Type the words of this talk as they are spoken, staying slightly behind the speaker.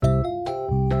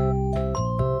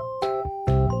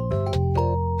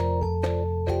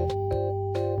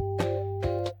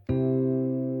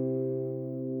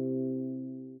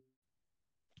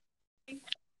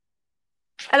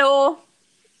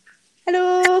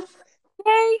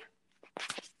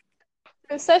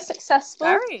so successful.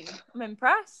 Very. I'm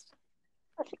impressed.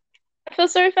 I feel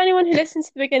sorry for anyone who listens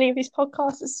to the beginning of these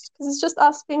podcasts because it's just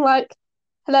us being like,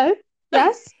 hello?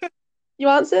 Yes? You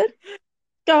answered?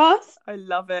 Go us? I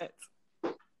love it.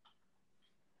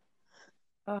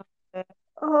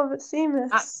 Oh, but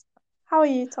seamless. How are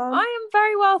you, Tarn? I am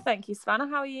very well, thank you, Savanna.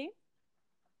 How are you?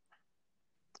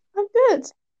 I'm good.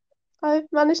 I've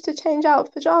managed to change out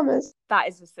of pajamas. That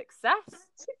is a success.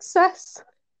 Success.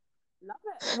 Love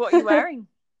it. What are you wearing?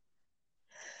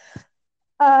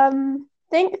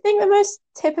 Think the most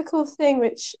typical thing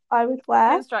which I would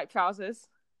wear. Pinstripe trousers.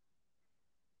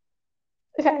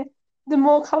 Okay. The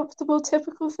more comfortable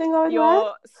typical thing I would wear.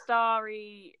 Your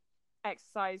starry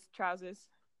exercise trousers.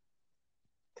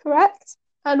 Correct.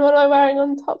 And what am I wearing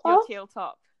on top Your of? teal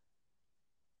top.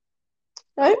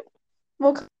 No.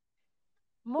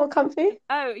 More comfy.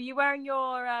 Oh, are you wearing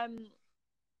your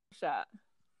shirt?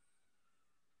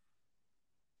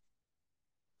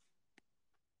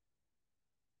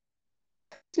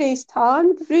 Fleece,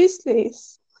 Tarn. Blues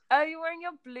fleece. Oh, you're wearing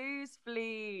your blues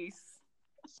fleece.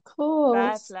 Of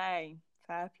course.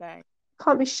 Fair play.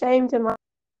 Can't be shamed in my...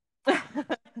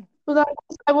 Well,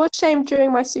 I was shamed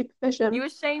during my supervision. You were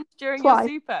shamed during Twice.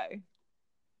 your supo?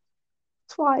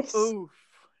 Twice. Oof.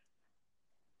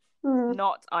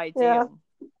 Not ideal. Yeah.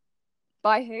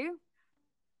 By who?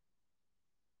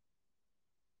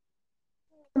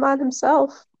 The man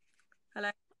himself. Hello?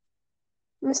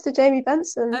 Mr. Jayme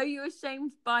Benson. Oh, you were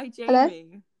shamed by Jayme? Hello?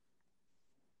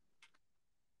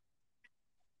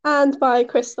 And by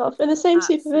Christoph in the same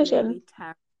supervision.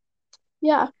 Terrible.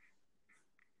 Yeah.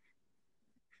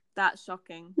 That's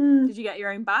shocking. Did you get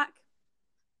your own back?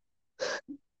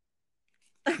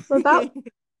 Well, that...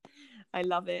 I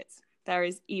love it. There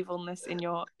is evilness in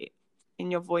your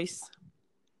voice.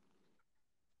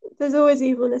 There's always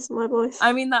evilness in my voice.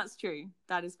 I mean, that's true.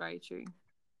 That is very true.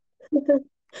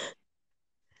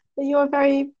 You're a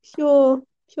very pure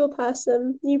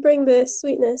person. You bring the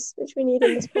sweetness which we need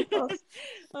in this podcast.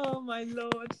 Oh my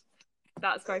lord.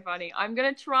 That's quite funny. I'm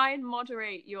going to try and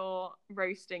moderate your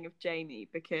roasting of Jayme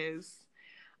because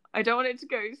I don't want it to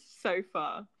go so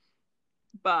far.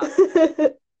 But,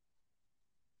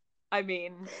 I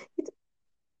mean...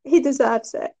 He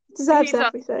deserves it. He deserves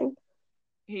everything.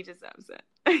 He deserves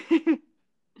it.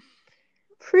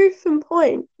 Proof and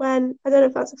point when... I don't know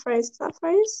if that's a phrase. Is that a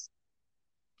phrase?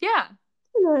 Yeah.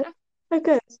 No. Oh,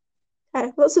 good.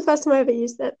 Okay. What's the first time I ever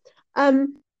used it?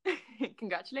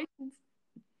 Congratulations.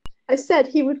 I said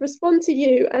he would respond to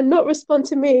you and not respond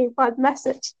to me by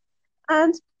message.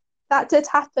 And that did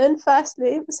happen,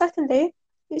 firstly. Secondly,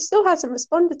 he still hasn't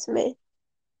responded to me.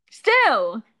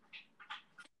 Still?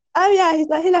 Oh, yeah,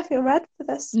 he left me on red for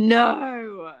this.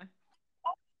 No.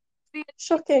 See,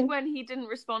 shocking. When he didn't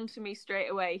respond to me straight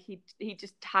away, he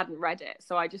just hadn't read it.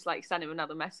 So I just sent him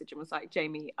another message and was like,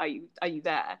 Jayme, are you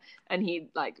there? And he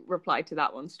replied to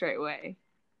that one straight away.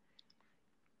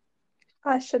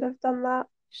 I should have done that.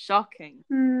 Shocking.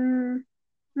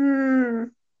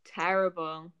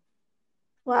 Terrible.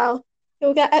 Wow.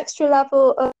 You'll get extra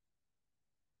level of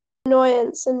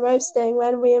annoyance and roasting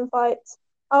when we invite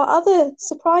our other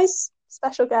surprise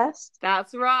special guest.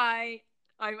 That's right.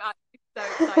 I'm actually so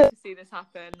excited to see this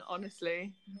happen,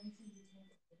 honestly.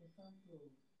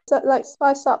 So,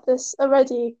 spice up this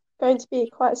already going to be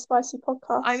quite a spicy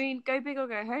podcast. I mean, go big or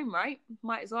go home, right?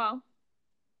 Might as well.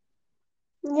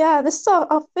 Yeah, this is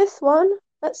our fifth one.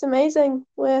 That's amazing.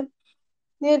 We're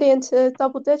nearly into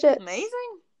double digits.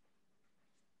 Amazing.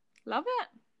 Love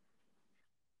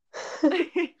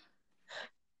it.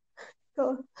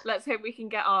 Cool. Let's hope we can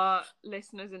get our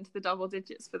listeners into the double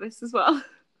digits for this as well.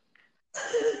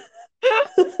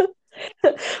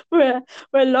 we're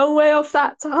a long way off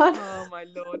that time. Oh my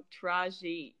lord,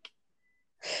 tragic.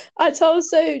 I told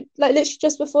literally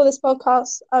just before this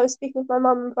podcast, I was speaking with my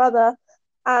mum and brother,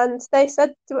 and they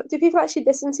said, do people actually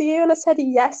listen to you? And I said,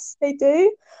 yes, they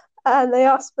do. And they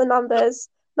asked for numbers.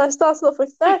 And I started off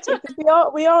with 30 because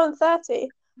we are on 30.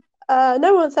 No,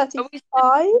 we're on 35.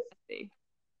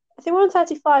 I think we're on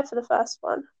 35 for the first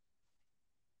one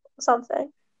or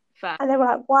something. Fair. And they were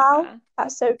like, wow, fair.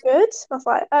 That's so good. I was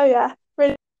like, oh yeah,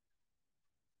 really?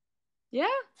 Yeah.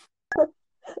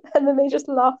 And then they just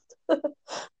laughed.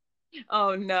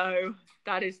 Oh no,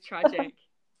 that is tragic.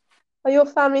 Are your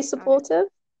family supportive?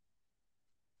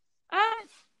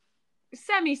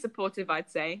 Semi-supportive, I'd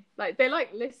say. They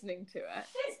like listening to it.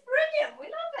 It's brilliant. We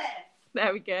love it.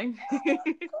 There we go.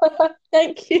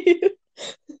 Thank you.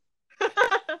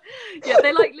 Yeah,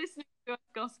 they like listening to us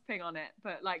gossiping on it,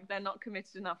 but they're not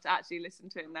committed enough to actually listen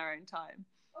to it in their own time.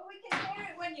 Well, we can hear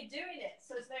it when you're doing it,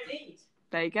 so there's no need.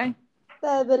 There you go.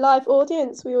 They're the live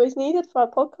audience we always needed for our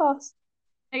podcast.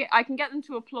 I can get them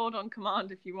to applaud on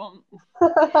command if you want.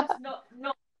 Yes,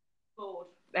 not bored.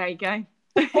 There you go.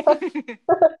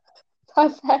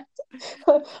 Perfect.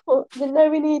 Well, didn't know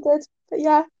we needed, but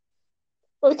yeah.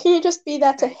 Or can you just be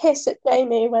there to Okay. hiss at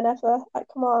Jayme whenever at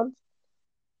command?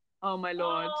 Oh my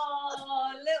lord.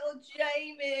 Oh, little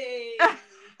Jayme.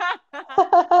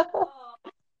 Oh.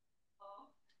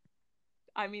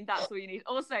 I mean, that's all you need.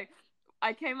 Also,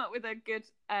 I came up with a good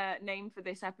name for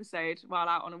this episode while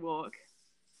out on a walk.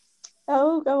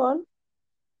 Oh, go on.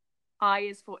 I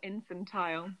is for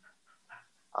infantile.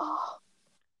 Oh,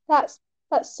 that's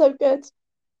so good.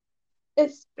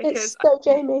 It's Because, so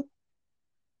Jayme.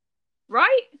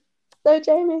 right? So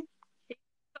Jayme. He's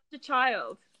such a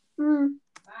child. Mm.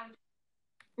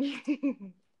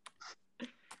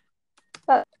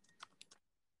 That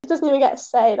it doesn't even get a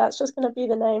say. That's just going to be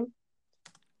the name.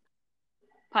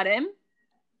 Pardon?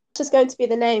 It's just going to be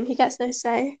the name. He gets no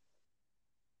say.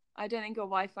 I don't think your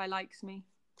Wi-Fi likes me.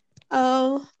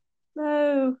 Oh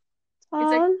no, It's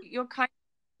like Tarn. you're kind.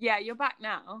 Yeah, you're back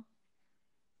now.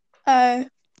 Oh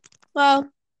well,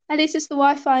 at least it's the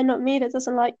Wi-Fi, not me, that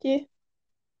doesn't like you.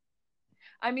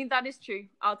 I mean, that is true.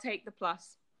 I'll take the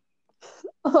plus.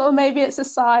 Or maybe it's a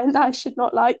sign that I should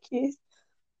not like you.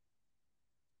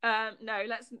 No,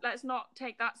 let's not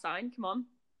take that sign. Come on,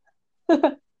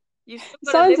 you've still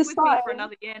got to Sign's live a with me for sign.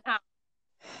 another year now.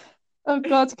 Oh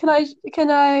God, can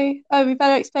I? Oh, we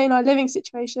better explain our living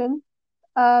situation.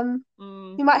 You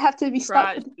might have to be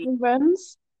stuck with the Tragedy. three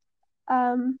rooms.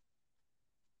 Um,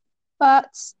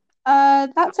 but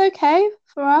that's okay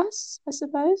for us, I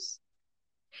suppose.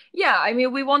 Yeah, I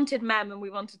mean, we wanted mem and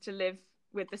we wanted to live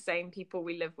with the same people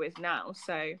we live with now,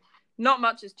 so not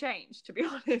much has changed, to be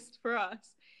honest, for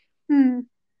us. Hmm.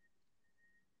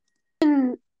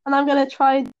 And I'm gonna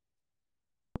try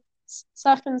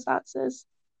circumstances.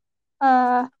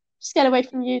 Just get away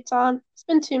from you, Tarn. It's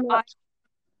been too much.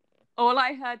 All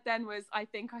I heard then was, I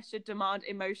think I should demand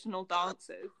emotional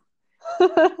dances.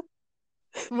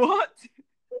 What?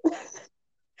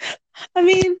 I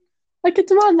mean, I could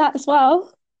demand that as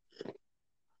well.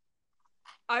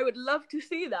 I would love to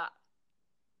see that.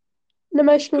 An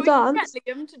emotional Can we dance. get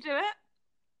Liam to do it?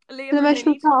 An Liam and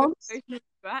emotional Minnie to do dance. an emotional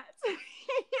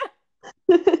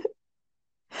duet.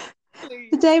 The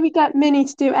Please. day we get Minnie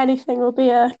to do anything will be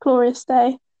a glorious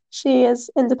day. She is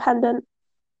independent.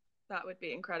 That would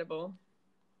be incredible.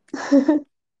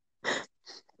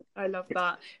 I love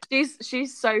that.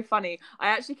 She's so funny. I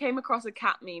actually came across a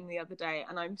cat meme the other day,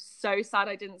 and I'm so sad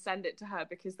I didn't send it to her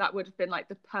because that would have been like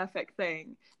the perfect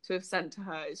thing to have sent to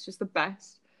her. It's just the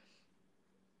best.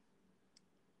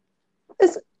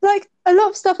 It's like a lot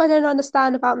of stuff I don't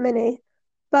understand about Minnie,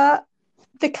 but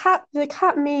the cat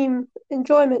meme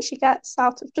enjoyment she gets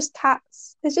out of just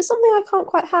cats is just something I can't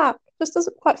quite hack. Just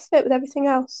doesn't quite fit with everything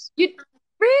else. You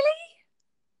really?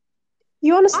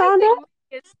 You I understand think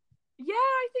it? it's yeah.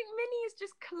 I think Minnie is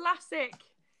just classic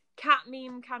cat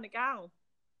meme kind of gal.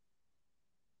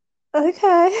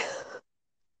 Okay.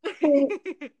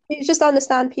 You just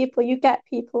understand people. You get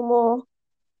people more.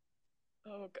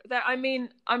 Oh, I mean,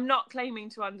 I'm not claiming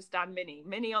to understand Minnie.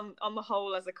 Minnie, on the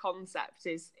whole, as a concept,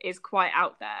 is quite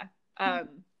out there.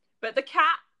 But the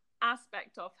cat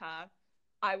aspect of her,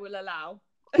 I will allow.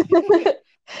 I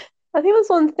think that's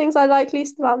one of the things I like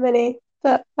least about Minnie,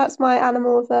 but that's my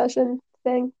animal aversion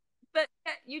thing. But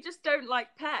you just don't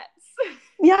like pets.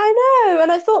 Yeah, I know.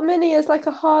 And I thought Minnie, as like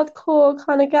a hardcore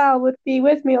kind of gal, would be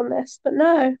with me on this, but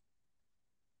no.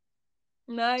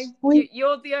 No, We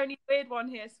you're the only weird one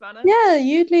here, Savannah. Yeah,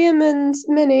 you, Liam, and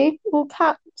Minnie all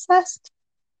cat obsessed.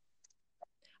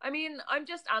 I mean, I'm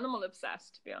just animal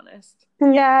obsessed, to be honest.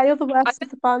 Yeah, you're the worst of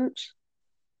the bunch.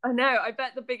 I know. I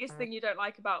bet the biggest thing you don't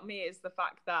like about me is the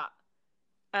fact that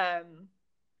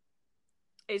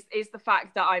is the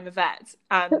fact that I'm a vet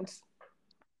and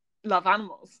love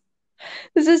animals.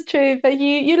 This is true, but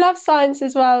you love science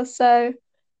as well, so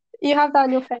you have that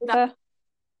in your favour.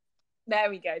 There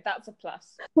we go. That's a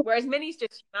plus. Whereas Minnie's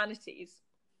just humanities.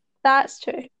 That's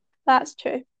true. That's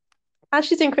true. And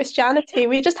she's in Christianity.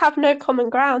 We just have no common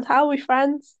ground. How are we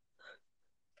friends?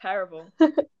 Terrible.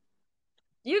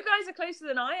 You guys are closer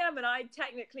than I am, and I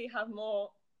technically have more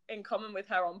in common with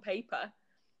her on paper.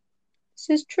 This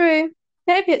is true.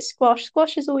 Maybe it's squash.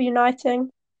 Squash is all uniting.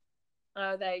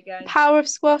 Oh, there you go. Power of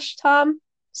squash, Tom.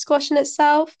 Squash in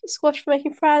itself. Squash for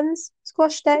making friends.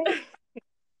 Squash day.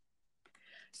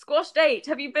 Squash date.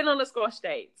 Have you been on a squash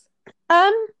date?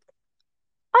 I'd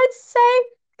say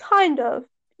kind of.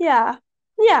 Yeah.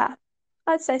 Yeah.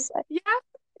 I'd say so. Yeah.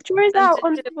 Jury's And out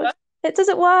on did it work? it. Does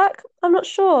it work? I'm not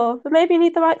sure, but maybe you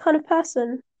need the right kind of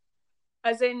person.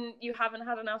 As in, you haven't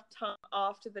had enough time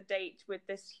after the date with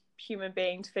this human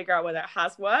being to figure out whether it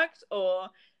has worked, or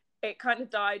it kind of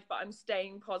died, but I'm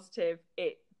staying positive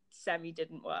it semi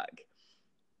didn't work.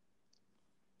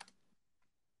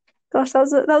 Gosh, that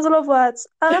was a lot of words.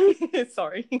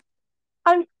 Sorry.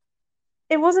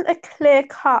 It wasn't a clear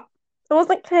cut. It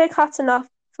wasn't clear cut enough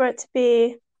for it to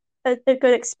be a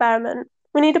good experiment.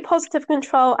 We need a positive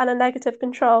control and a negative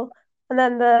control, and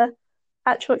then the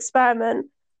actual experiment.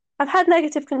 I've had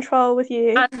negative control with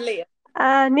you. And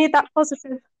Liam. Need that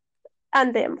positive,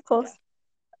 and Liam, of course.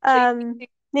 So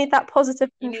need that positive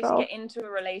you control. need to get into a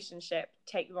relationship,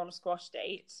 take them on a squash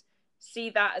date, see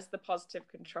that as the positive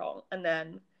control, and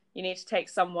then you need to take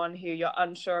someone who you're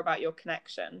unsure about your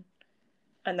connection,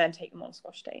 and then take them on a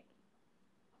squash date.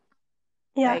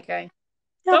 Yeah. There you go.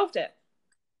 Yep. Solved it.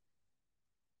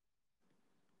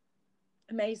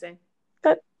 Amazing.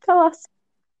 Go us.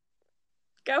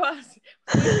 Go us.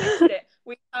 We fixed it.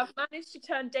 We have managed to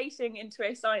turn dating into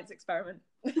a science experiment.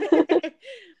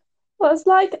 Well, it's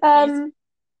like,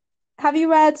 have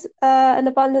you read An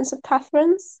Abundance of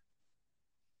Catherines?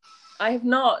 I have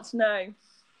not, no.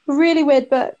 Really weird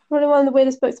book. Probably one of the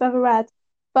weirdest books I've ever read.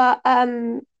 But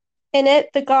in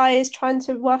it, the guy is trying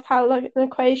to work out like an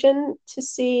equation to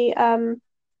see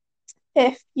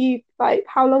if you like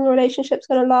how long a relationship's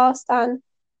going to last and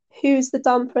who's the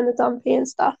dumper and the dumpy and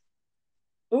stuff.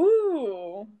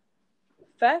 Ooh,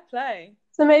 fair play.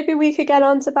 So maybe we could get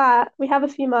onto that. We have a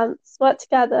few months, work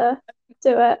together,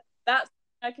 do it. That's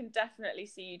I can definitely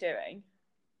see you doing.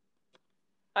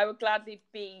 I would gladly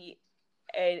be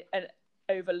an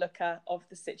overlooker of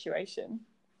the situation.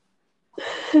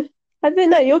 I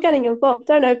didn't know you're getting involved.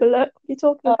 Don't overlook. What are you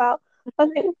talking about? I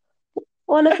think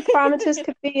one of the parameters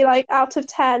could be like out of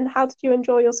 10, how did you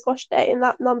enjoy your squash day? And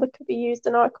that number could be used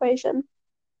in our equation.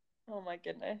 Oh my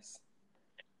goodness.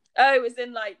 Oh, as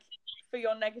in like for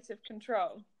your negative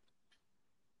control?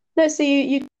 No, so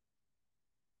you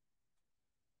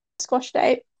squash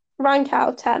day, rank out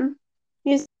of 10,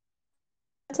 use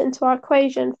it into our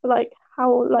equation for like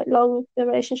how like long the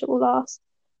relationship will last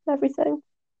and everything.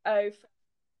 Oh,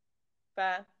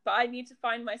 fair. But I need to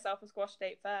find myself a squash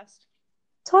date first.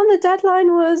 Tarn, the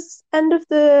deadline was end of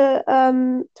the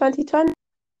 2020.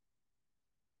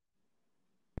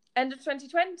 End of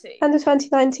 2020? End of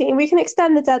 2019. We can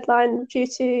extend the deadline due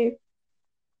to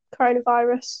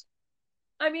coronavirus.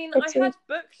 I mean, I had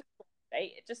booked a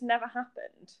date, it just never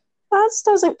happened. That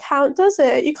doesn't count, does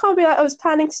it? You can't be like, I was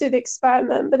planning to do the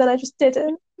experiment, but then I just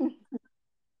didn't.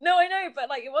 No, I know, but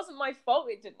like it wasn't my fault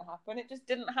it didn't happen. It just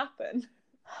didn't happen.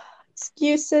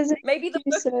 Excuses. Maybe the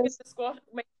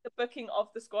booking of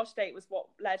the squash date was what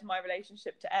led my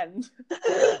relationship to end.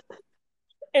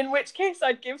 In which case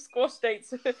I'd give squash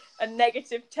dates a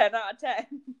negative 10 out of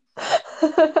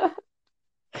 10.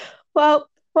 Well,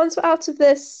 once we're out of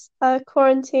this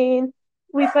quarantine,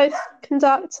 we both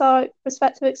conduct our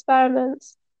respective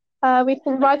experiments. We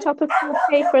can write up a full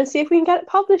paper and see if we can get it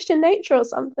published in Nature or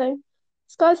something.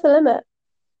 Sky's the limit.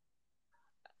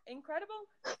 Incredible.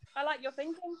 I like your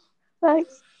thinking.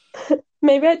 Thanks.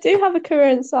 Maybe I do have a career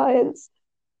in science.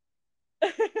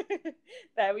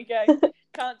 There we go.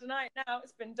 Can't deny it now.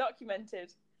 It's been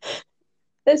documented.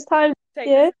 This time,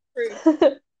 Take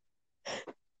this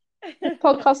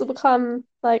podcast will become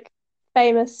like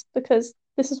famous because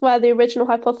this is where the original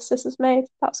hypothesis was made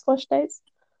about squash dates.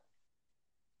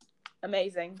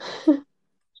 Amazing.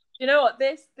 You know what?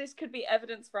 This could be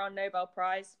evidence for our Nobel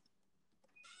Prize.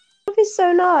 That would be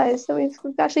so nice that we've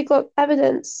actually got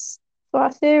evidence for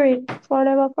our theory for our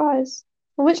Nobel Prize.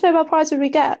 And which Nobel Prize would we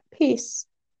get? Peace.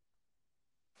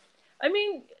 I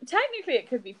mean, technically it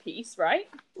could be peace, right?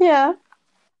 Yeah.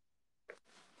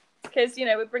 Because, you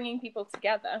know, we're bringing people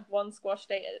together, one squash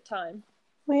date at a time.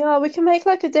 We are. We can make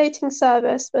like a dating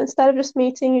service, but instead of just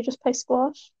meeting, you just play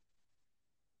squash.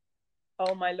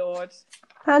 Oh my lord.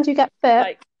 And you get fit.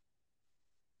 Like,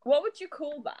 what would you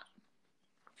call that?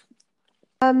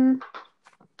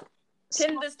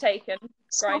 Tinder's taken.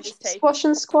 Grindr's taken. Squash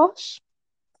and squash.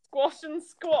 Squash and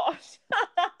squash.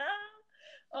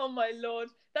 Oh my lord.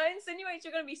 That insinuates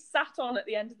you're going to be sat on at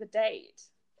the end of the date.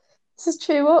 This is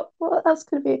true. What else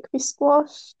could it be? It could be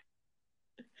squash.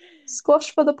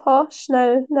 Squash for the posh.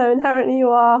 No, inherently you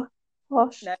are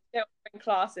posh. No, don't bring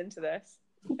class into this.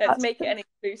 Let's make it an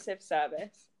inclusive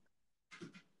service.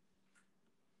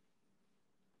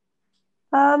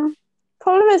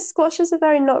 Problem is squash is a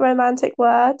very not romantic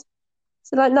word.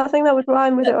 So like nothing that would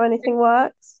rhyme with it or anything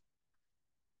works.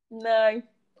 No.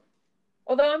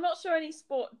 Although I'm not sure any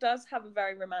sport does have a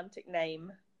very romantic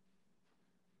name.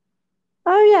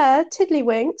 Oh yeah,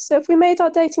 Tiddlywink. So if we made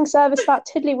our dating service about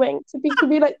Tiddlywinks, it could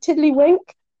be like Tiddlywink.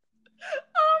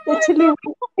 Oh The my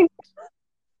tiddlywink.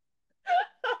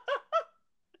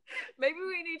 Maybe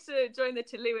we need to join the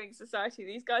Tiddlywink Society.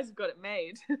 These guys have got it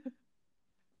made.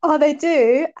 Oh, they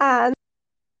do. And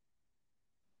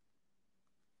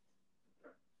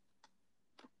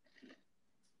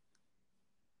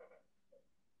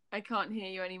I can't hear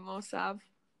you anymore, Sav.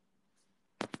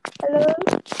 hello.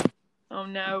 Oh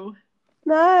no.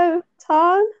 No,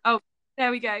 Tarn. Oh,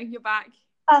 there we go. You're back.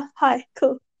 Ah, hi,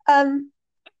 cool.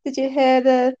 Did you hear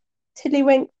the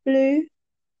Tiddlywink Blue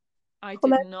I did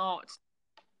comment? not.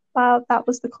 Wow, that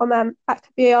was the comment. That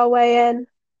could be our way in.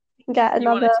 We can get You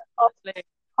want another it to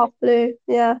half blue.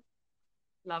 Yeah.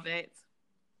 love it.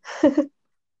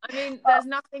 I mean, there's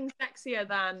nothing sexier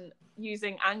than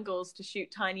using angles to shoot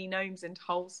tiny gnomes into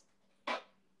holes.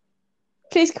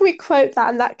 Please, can we quote that,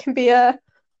 and that can be a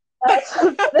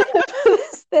for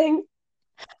this thing.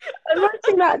 I'm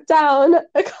writing that down.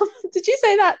 Did you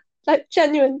say that like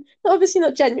genuine? Obviously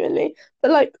not genuinely, but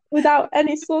like without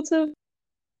any sort of.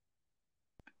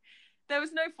 There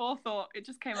was no forethought. It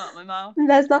just came out of my mouth.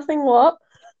 There's nothing what?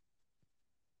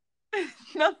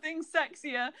 Nothing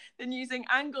sexier than using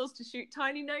angles to shoot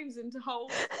tiny gnomes into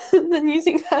holes. Than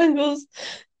using angles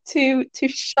to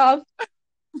shove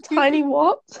tiny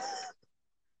what?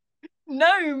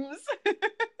 Gnomes.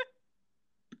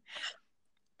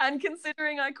 And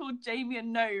considering I called Jayme a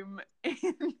gnome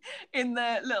in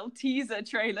the little teaser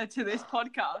trailer to this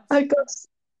podcast, Oh gosh.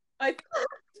 I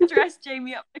dress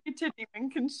Jayme up like a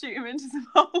tiddlywink and shoot him into some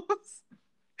holes.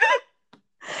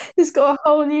 It's got a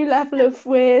whole new level of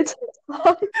weird. You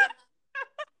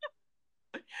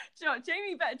know what,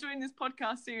 Jayme better join this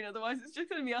podcast soon, otherwise it's just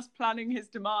going to be us planning his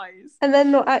demise. And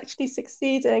then not actually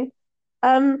succeeding.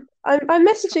 I'm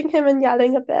messaging him and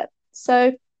yelling a bit.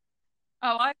 So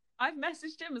I've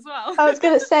messaged him as well. I was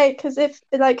gonna say, because if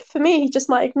like for me, he just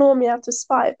might ignore me out of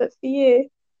spite, but for you,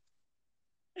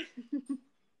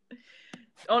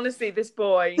 Honestly, this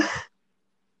boy.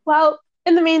 well,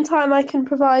 in the meantime, I can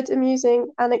provide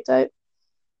amusing anecdote.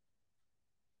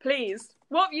 Please,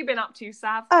 what have you been up to,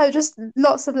 Sav? Oh, just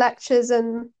lots of lectures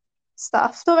and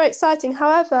stuff. Not very exciting.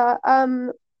 However,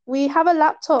 we have a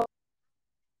laptop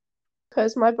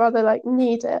because my brother like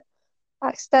needed it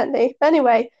accidentally. But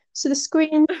anyway, so the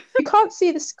screen, you can't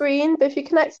see the screen, but if you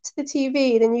connect it to the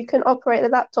TV, then you can operate the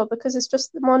laptop because it's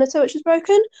just the monitor which is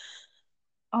broken.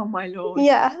 Oh my lord.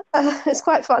 Yeah, it's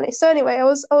quite funny. So anyway, I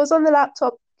was on the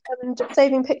laptop and just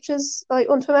saving pictures like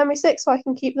onto a memory stick so I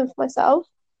can keep them for myself.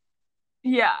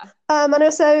 Yeah. And I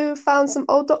also found some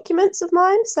old documents of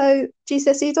mine, so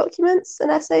GCSE documents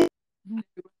and essays.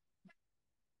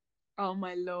 Oh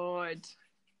my lord.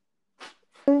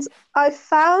 I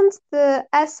found the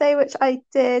essay which I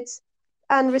did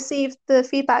and received the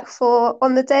feedback for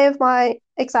on the day of my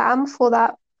exam for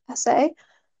that essay,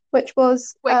 which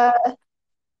was Wait,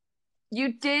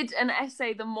 you did an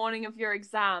essay the morning of your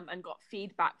exam and got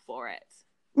feedback for it.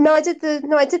 I did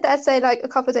the essay like a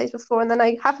couple of days before, and then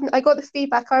I got the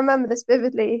feedback. I remember this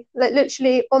vividly, like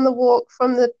literally on the walk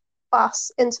from the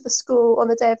bus into the school on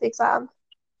the day of the exam.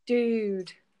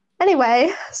 Dude.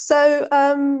 Anyway, so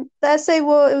the essay it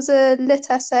was a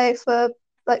lit essay for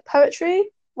like poetry,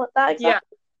 what that exam. Yeah.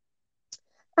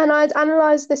 And I'd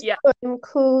analysed this Yeah. poem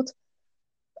called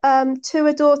To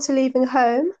a Daughter Leaving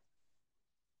Home.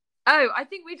 Oh, I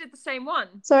think we did the same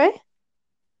one. Sorry?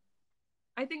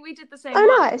 I think we did the same Oh, one.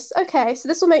 nice. Okay, so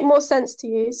this will make more sense to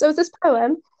you. So it was this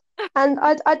poem, and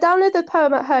I downloaded the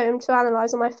poem at home to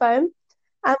analyse on my phone.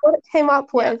 And what it came up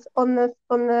Yeah. with on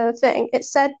the thing, it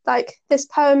said like this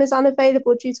poem is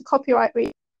unavailable due to copyright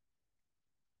reasons.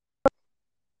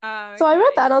 So I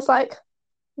read that and I was like,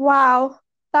 wow,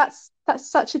 that's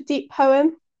such a deep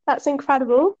poem. That's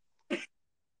incredible.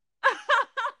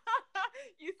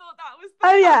 You thought that was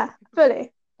Oh yeah,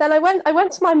 fully. Then I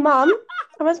went to my mum.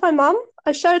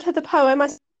 I showed her the poem. I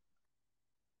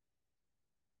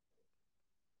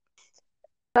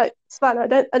like,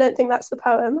 Savannah, I don't think that's the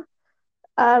poem.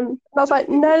 And I was like,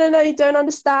 no, you don't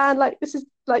understand. Like this is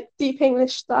like deep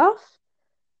English stuff.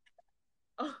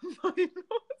 Oh my lord.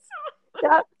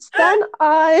 Yeah. Then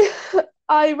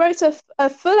I wrote a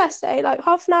full essay, like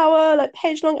half an hour, like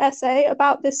page long essay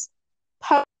about this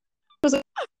poem.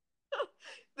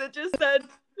 That just said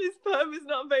this poem is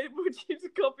not available due to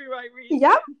copyright reasons.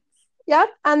 Yep.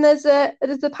 And there's a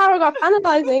paragraph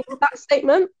analysing that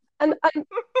statement. And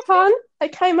Tarn, I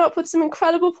came up with some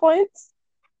incredible points.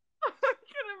 I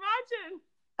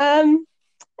can imagine.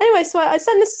 Anyway, so I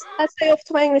sent this essay off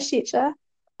to my English teacher,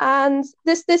 and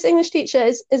this English teacher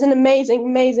is an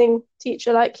amazing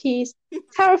teacher. Like he's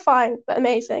terrifying but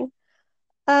amazing.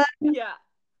 Yeah.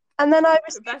 And then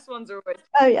The best ones are always.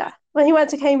 oh yeah, when he went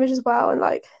to Cambridge as well, and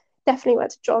like definitely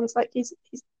went to John's. Like he's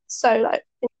so like.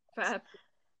 Fair.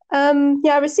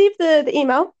 Yeah, I received the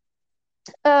email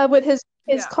with his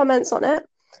Yeah. comments on it.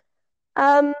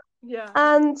 Yeah.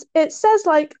 And it says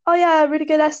like, oh yeah, really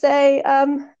good essay.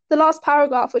 The last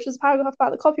paragraph, which was a paragraph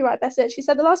about the copyright message, she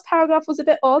said the last paragraph was a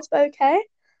bit odd, but okay.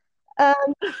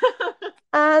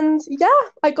 And yeah,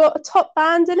 I got a top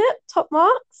band in it, top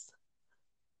marks.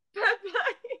 Fair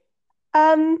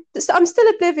play. So I'm still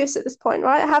oblivious at this point,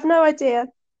 right? I have no idea.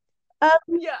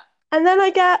 Yeah. And then I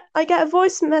get a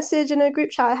voice message in a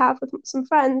group chat I have with some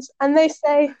friends, and they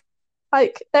say,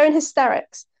 like, they're in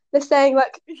hysterics. They're saying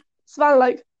like, Savannah,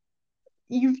 like,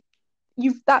 you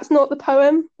that's not the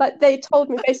poem. Like they told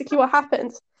me basically what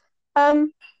happened.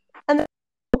 And then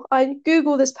I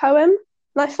Googled this poem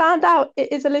and I found out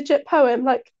it is a legit poem.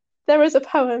 Like there is a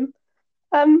poem.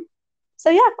 So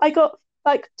yeah, I got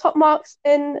like top marks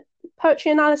in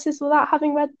poetry analysis without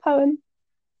having read the poem.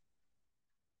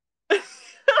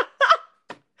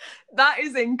 That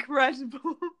is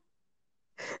incredible.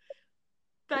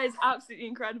 That is absolutely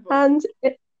incredible. And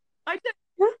it, I don't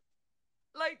yeah.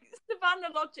 Like Savanna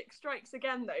Logic strikes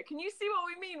again though. Can you see what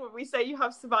we mean when we say you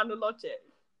have Savanna Logic?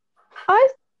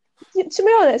 To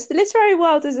be honest, the literary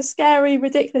world is a scary,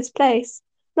 ridiculous place.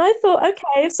 And I thought,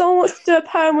 okay, if someone wants to do a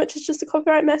poem which is just a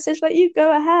copyright message, like you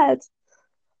go ahead.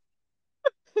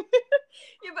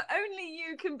 Yeah, but only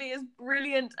you can be as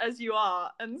brilliant as you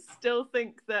are and still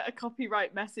think that a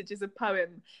copyright message is a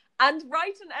poem and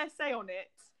write an essay on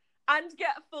it and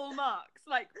get full marks.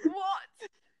 Like, what?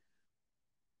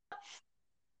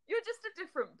 You're just a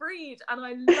different breed and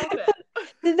I love it.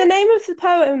 The name of the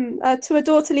poem, To a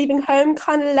Daughter Leaving Home,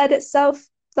 kind of led itself,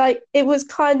 like, it was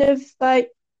kind of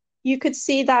like you could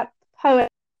see that poem.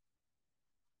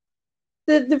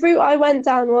 The route I went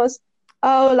down was,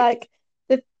 oh, like,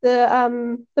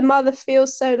 the mother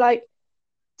feels so, like,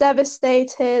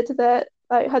 devastated that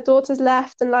like her daughter's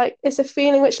left, and like it's a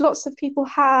feeling which lots of people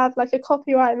have, like a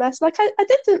copyright mess. Like I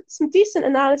did some decent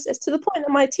analysis to the point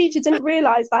that my teacher didn't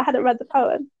realize that I hadn't read the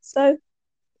poem. So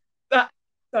that's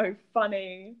so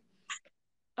funny.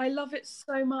 I love it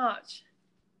so much.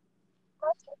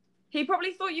 He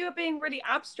probably thought you were being really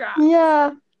abstract.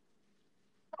 yeah.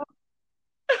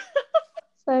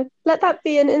 So let that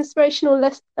be an inspirational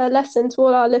lesson to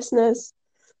all our listeners.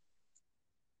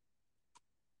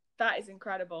 That is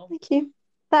incredible. Thank you.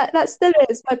 That still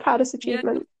is my proudest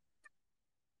achievement.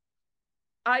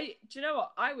 Do you know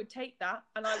what? I would take that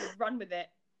and I would run with it.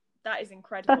 That is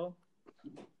incredible.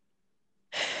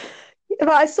 But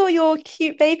I saw your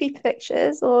cute baby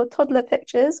pictures or toddler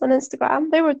pictures on Instagram.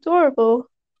 They were adorable.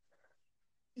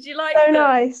 Did you like so them?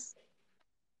 Nice.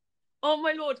 Oh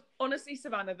my lord. Honestly,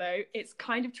 Savanna, though, it's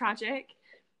kind of tragic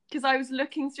because I was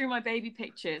looking through my baby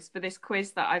pictures for this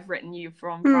quiz that I've written you for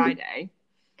on Friday.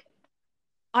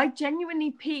 I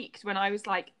genuinely peaked when I was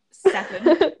like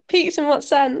 7. Peaked in what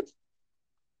sense?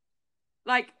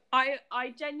 Like I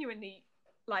genuinely,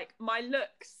 like, my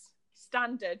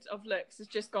standard of looks has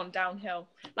just gone downhill.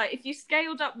 Like if you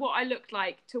scaled up what I looked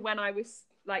like to when I was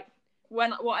like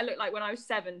what I looked like when I was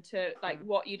 7 to like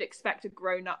what you'd expect a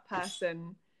grown-up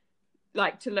person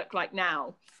like to look like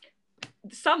now,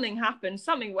 something happened,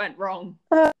 something went wrong.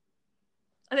 I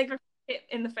think I got hit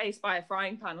in the face by a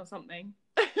frying pan or something.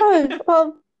 Oh,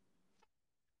 well,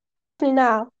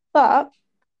 now, but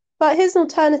here's an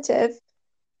alternative.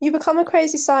 You become a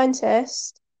crazy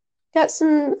scientist, get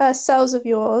some cells of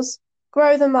yours,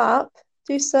 grow them up,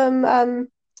 do some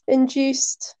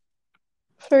induced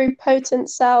pluripotent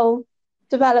cell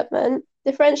development,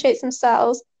 differentiate some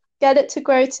cells, get it to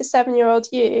grow to 7-year-old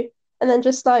you, and then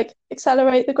just like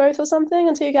accelerate the growth or something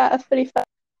until you get a fully fed.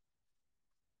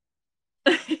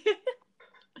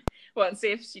 Well, and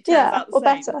see if she turns out the or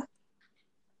same. better.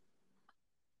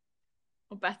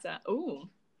 Or better. Ooh,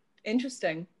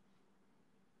 interesting.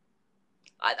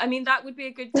 I mean, that would be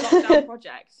a good lockdown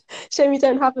project. Shame we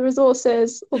don't have the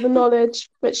resources or the knowledge,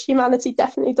 which humanity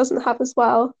definitely doesn't have as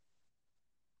well.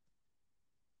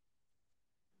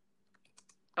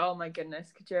 Oh my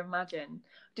goodness, could you imagine?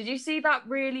 Did you see that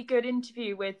really good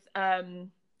interview with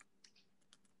did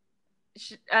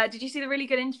you see the really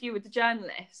good interview with the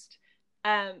journalist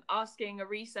asking a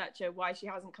researcher why she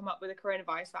hasn't come up with a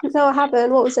coronavirus vaccine? No, I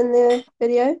haven't. What was in the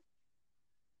video?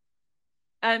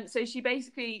 So she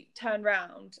basically turned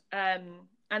around and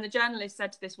the journalist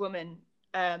said to this woman,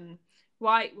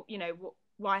 why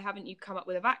haven't you come up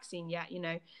with a vaccine yet? You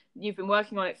know, you've been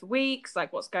working on it for weeks.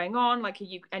 Like, what's going on? Like, are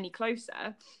you any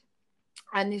closer?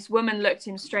 And this woman looked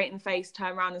him straight in the face,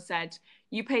 turned around and said,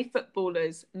 you pay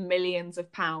footballers millions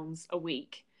of pounds a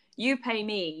week. You pay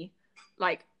me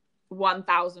like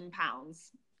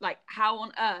 £1,000 Like, how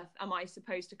on earth am I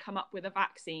supposed to come up with a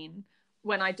vaccine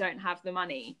when I don't have the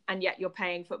money, and yet you're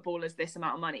paying footballers this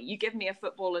amount of money? You give me a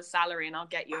footballer's salary and I'll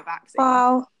get you a vaccine.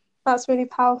 Wow, that's really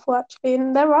powerful, actually.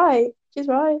 And they're right. She's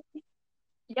right.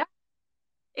 Yeah,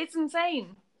 it's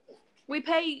insane. We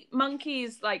pay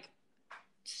monkeys like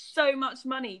so much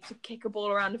money to kick a ball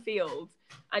around a field,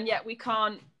 and yet we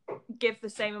can't give the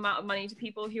same amount of money to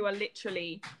people who are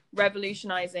literally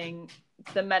revolutionizing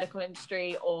the medical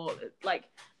industry, or like,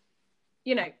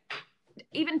 you know,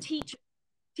 even teachers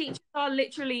are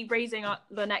literally raising up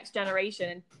the next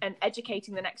generation and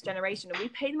educating the next generation, and we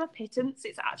pay them a pittance.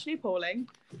 It's actually appalling.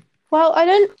 Well,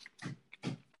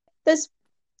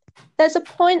 there's a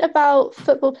point about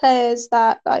football players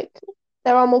that like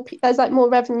there's like more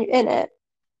revenue in it,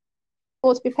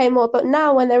 or to be paid more. But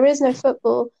now when there is no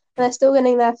football and they're still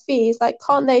getting their fees, like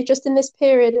can't they just in this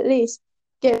period at least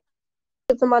give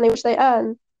the money which they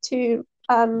earn to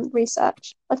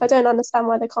research? Like I don't understand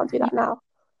why they can't do that now.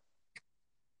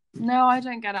 No, I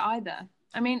don't get it either.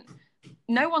 I mean,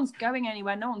 no one's going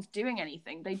anywhere, no one's doing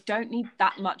anything. They don't need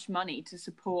that much money to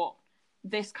support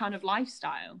this kind of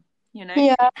lifestyle, you know?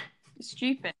 Yeah, It's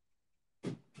stupid.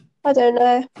 I don't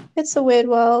know. It's a weird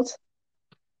world.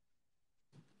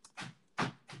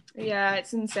 Yeah,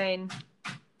 it's insane.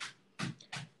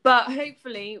 But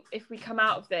hopefully, if we come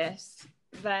out of this,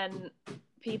 then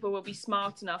people will be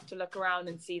smart enough to look around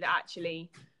and see that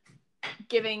actually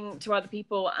giving to other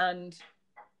people and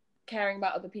caring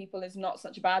about other people is not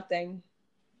such a bad thing.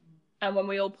 And when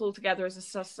we all pull together as a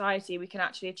society, we can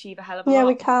actually achieve a hell of a lot. Yeah,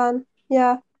 we can.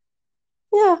 Yeah.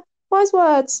 Yeah, wise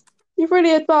words. You've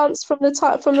really advanced from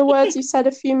the words you said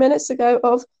a few minutes ago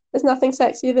of there's nothing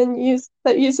sexier than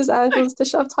that uses ankles to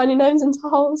shove tiny gnomes into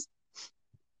holes.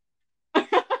 There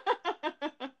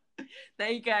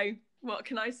you go. What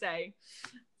can I say?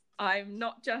 I'm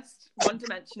not just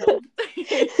one-dimensional.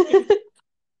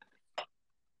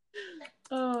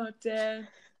 Oh dear.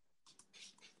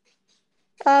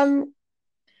 Jayme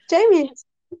is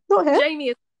not here. Jayme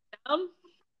is down.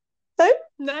 No?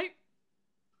 No.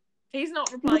 He's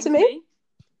not replying to to me.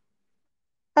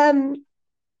 I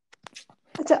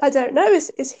don't know.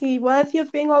 Is he worthy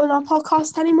of being on our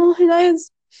podcast anymore? Who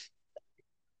knows?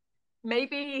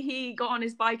 Maybe he got on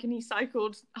his bike and he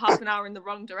cycled half an hour in the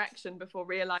wrong direction before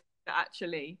realising that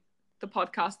actually the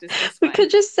podcast is this way. We could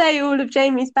just say all of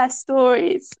Jayme's best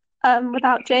stories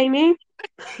without Jayme.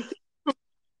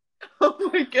 Oh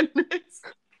my goodness.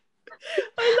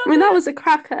 I mean, that was a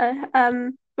cracker.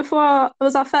 Before it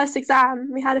was our first exam,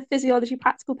 we had a physiology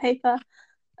practical paper,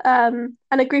 and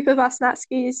a group of us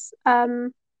Natskis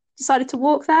decided to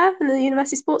walk there in the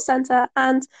University Sports Centre,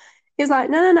 and he was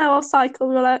like, no, I'll cycle.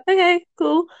 We were like, okay,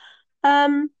 cool.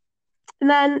 And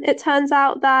then it turns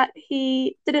out that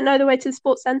he didn't know the way to the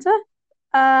sports centre,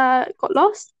 got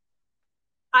lost.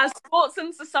 As Sports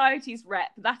and Society's rep,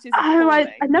 that is appalling.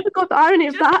 I never got the irony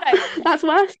of that. That's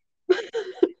worse.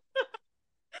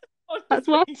 That's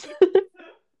worse.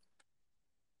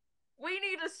 We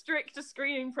need a stricter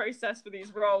screening process for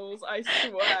these roles, I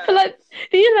swear. But like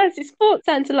the University Sports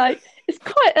Centre, like it's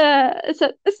quite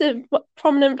it's a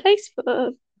prominent place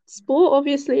for sport,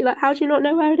 obviously. Like, how do you not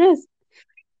know where it is?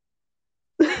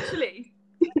 Literally.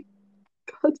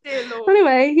 God. Dear Lord.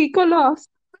 Anyway, he got lost.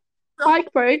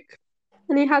 Bike broke,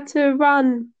 and he had to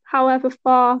run however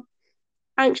far,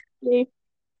 anxiously.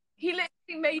 He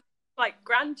literally made like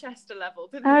Grantchester level,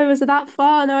 didn't Oh, he? was it that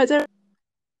far? No, I don't.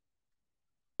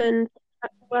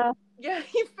 Yeah,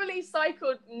 he fully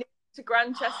cycled to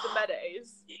Grantchester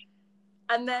Meadows,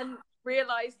 and then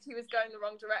realised he was going the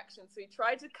wrong direction. So he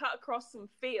tried to cut across some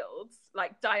fields,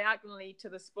 like diagonally to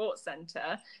the sports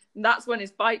centre. And that's when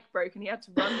his bike broke, and he had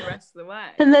to run the rest of the way.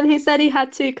 And then he said he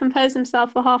had to compose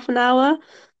himself for half an hour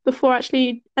before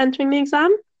actually entering the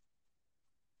exam.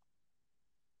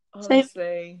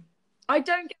 Honestly, I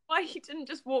don't get why he didn't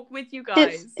just walk with you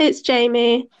guys. It's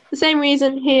Jayme. The same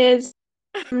reason he is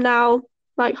now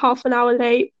like half an hour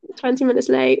late, 20 minutes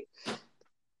late.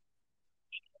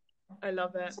 I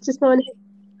love it. Just one.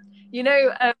 You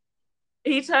know,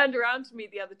 he turned around to me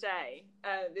the other day.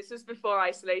 This was before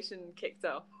isolation kicked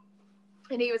off.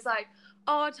 And he was like,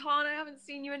 oh, Tarn, I haven't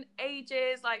seen you in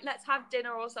ages. Like, let's have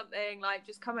dinner or something. Like,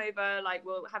 just come over. Like,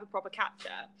 we'll have a proper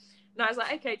catch-up. And I was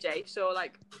like, okay, Jay, sure.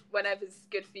 Like, whenever's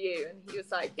good for you. And he was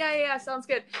like, yeah, sounds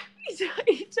good. He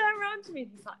turned around to me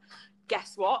and he's like,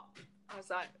 guess what? I was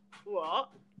like, what?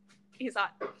 He's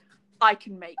like, I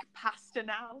can make pasta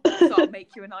now. So I'll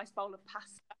make you a nice bowl of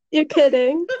pasta. You're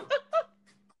kidding.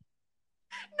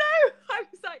 No, I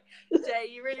was like, Jay,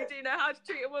 you really do know how to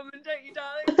treat a woman, don't you,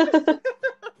 darling?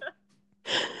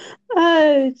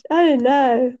 Oh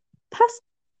no.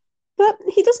 But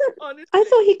he doesn't. Honestly, I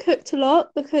thought he cooked a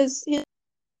lot because he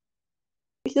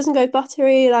doesn't go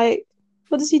buttery. Like,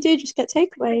 what does he do? Just get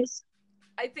takeaways?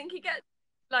 I think he gets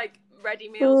like ready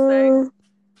meals. So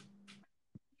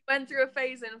went through a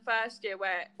phase in first year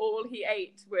where all he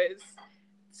ate was.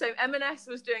 So M&S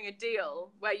was doing a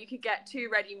deal where you could get 2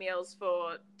 ready meals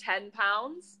for £10,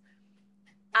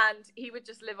 and he would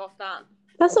just live off that.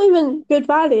 That's not even good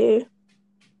value.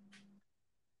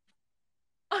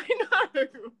 I know.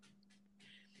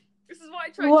 This is what I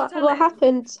tried to tell What him.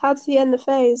 happened? How did he end the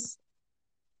phase?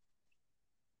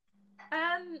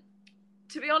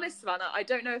 To be honest, Savannah, I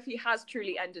don't know if he has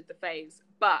truly ended the phase,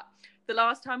 but the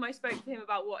last time I spoke to him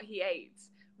about what he ate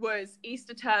was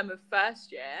Easter term of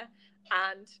first year,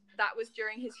 and that was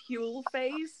during his Huel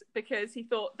phase because he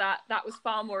thought that was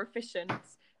far more efficient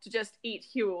to just eat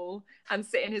Huel and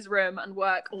sit in his room and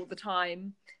work all the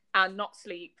time and not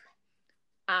sleep,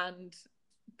 and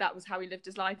that was how he lived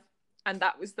his life. And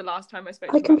that was the last time I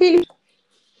spoke to him about food.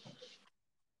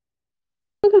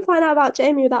 Everyone can find out about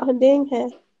Jayme without him being here.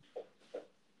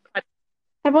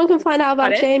 Everyone can find out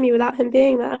about Jayme without him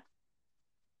being there.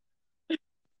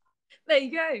 There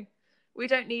you go. We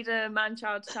don't need a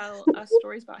man-child to tell us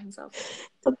stories about himself.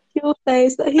 The Huel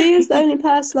phase. He is the only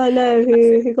person I know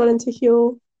who got into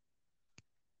Huel.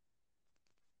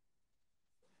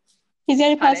 He's the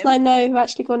only person I know who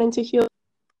actually got into Huel.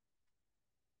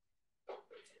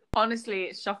 Honestly,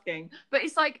 it's shocking. But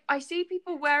it's like, I see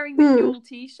people wearing the Huel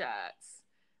t-shirts,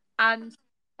 and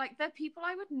like, they're people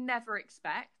I would never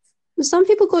expect. Some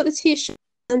people got the t-shirt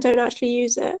and don't actually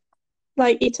use it.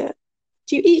 Like, eat it.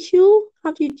 Do you eat Huel?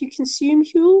 Do you consume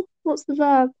Huel? What's the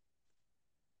verb?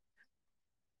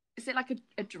 Is it like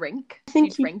a drink? I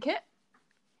think you drink it?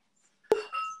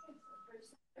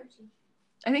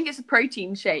 I think it's a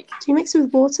protein shake. Do you mix it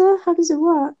with water? How does it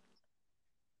work?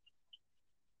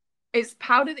 It's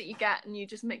powder that you get, and you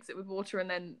just mix it with water, and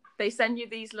then they send you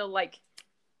these little like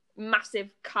massive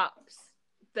cups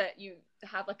that you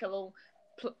have like a little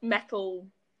metal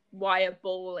wire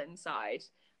ball inside,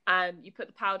 and you put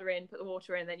the powder in, put the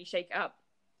water in, then you shake it up.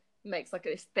 It makes like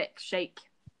this thick shake.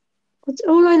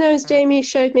 All I know is Jayme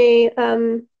showed me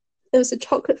it was a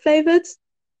chocolate flavoured,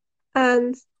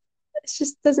 and it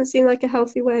just doesn't seem like a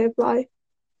healthy way of life.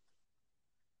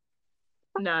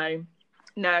 No,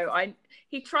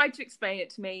 he tried to explain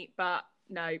it to me, but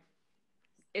no,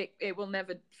 it will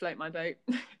never float my boat.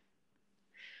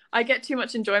 I get too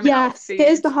much enjoyment out of food. Yes,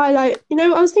 it is the highlight. You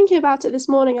know, I was thinking about it this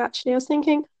morning, actually. I was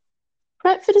thinking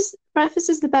breakfast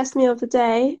is the best meal of the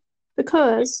day,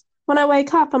 because when I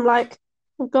wake up, I'm like,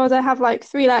 oh God, I have like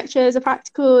 3 lectures, a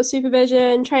practical,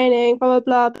 supervision, training, blah,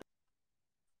 blah, blah.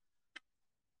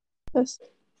 Just...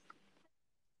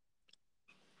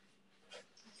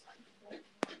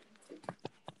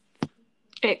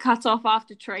 It cut off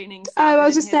after training. So I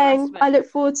was just saying, I look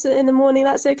forward to it in the morning.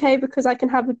 That's okay, because I can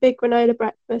have a big granola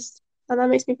breakfast, and that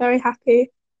makes me very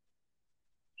happy.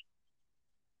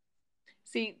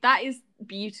 See, that is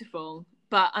beautiful,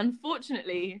 but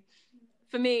unfortunately,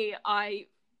 for me, I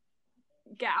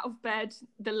get out of bed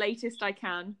the latest I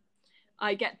can.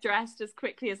 I get dressed as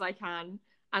quickly as I can,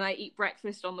 and I eat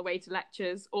breakfast on the way to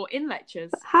lectures or in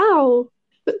lectures. How?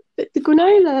 But the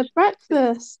granola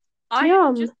breakfast.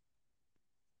 Yum.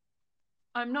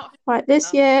 I'm not. Right,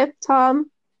 this year,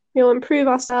 Tom, we'll improve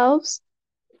ourselves,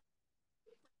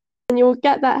 and you'll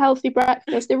get that healthy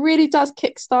breakfast. It really does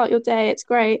kickstart your day. It's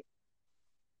great.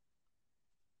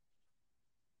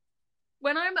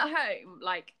 When I'm at home,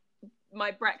 like,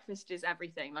 my breakfast is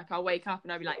everything. Like, I'll wake up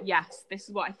and I'll be like, yes, this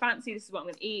is what I fancy. This is what I'm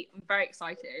going to eat. I'm very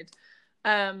excited.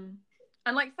 And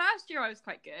like first year I was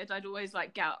quite good. I'd always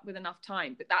like get up with enough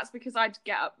time, but that's because I'd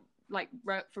get up like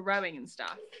for rowing and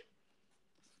stuff.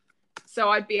 So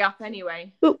I'd be up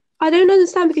anyway. But I don't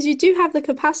understand, because you do have the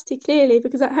capacity clearly,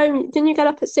 because at home, didn't you get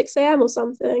up at 6 a.m. or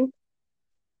something?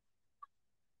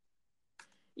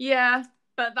 Yeah,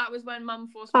 but that was when Mum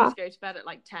forced me to go to bed at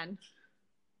like 10.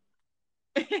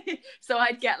 So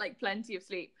I'd get like plenty of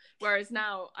sleep. Whereas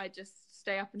now I just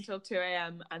stay up until 2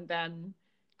 a.m. and then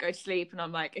go to sleep, and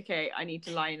I'm like, okay, I need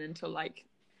to lie in until like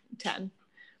 10.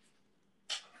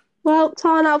 Well,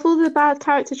 Tarn, out of all the bad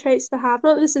character traits to have,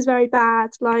 not that this is very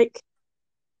bad, like,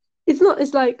 it's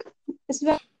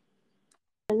very,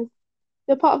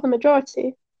 you're part of the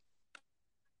majority.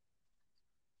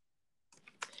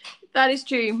 That is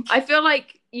true. I feel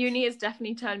like uni has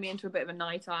definitely turned me into a bit of a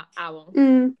night owl.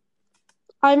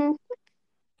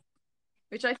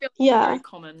 Which I feel is very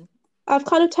common. I've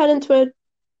kind of turned into an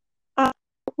owl,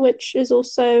 which is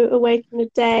also awake in the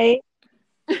day.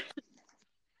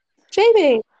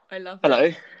 Jayme! I love Hello.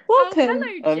 it. Welcome. Oh,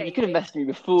 hello, Jayme. You could have messaged me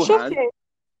beforehand. Shocking.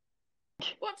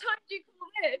 What time do you call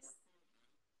this?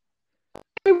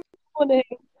 Morning.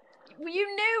 Well,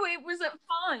 you knew it was at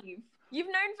 5. You've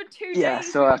known for 2 Yeah,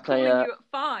 days so we I were play calling you at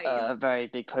 5. a very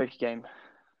big poker game.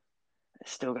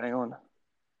 It's still going on. Are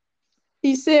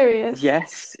you serious?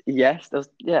 Yes.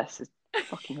 It's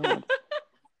fucking hard.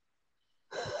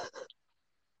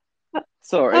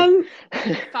 Sorry.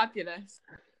 Fabulous.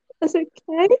 That's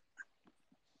okay.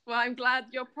 Well, I'm glad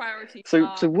your priorities So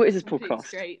are what is this complete podcast?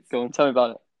 straights. Go on, tell me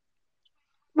about it.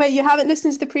 Wait, you haven't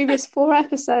listened to the previous 4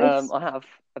 episodes? I have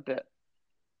a bit.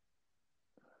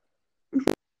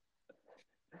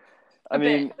 I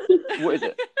mean, what is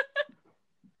it?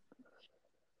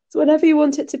 It's whatever you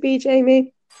want it to be,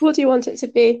 Jayme. What do you want it to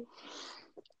be?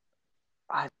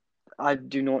 I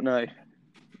do not know.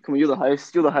 Come on, you're the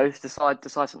host. You're the host. Decide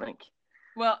something.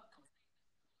 Well,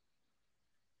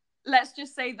 let's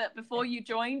just say that before you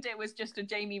joined, it was just a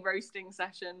Jayme roasting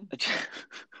session.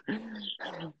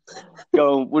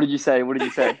 Go on. What did you say? We told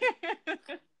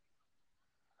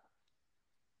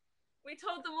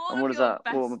them all And what of is your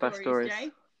that? What are my best stories?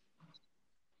 Jay.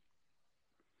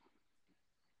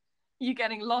 You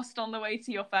getting lost on the way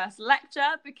to your first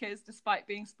lecture because, despite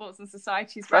being sports and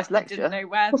societies, First you lecture? didn't know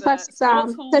where Or the first exam?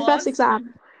 sports hall So was. first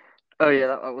exam. Oh yeah,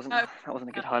 that wasn't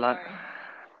a good highlight.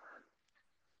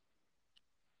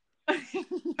 No.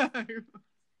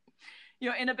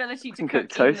 Your inability to can cook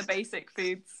cook even the toast. basic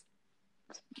foods.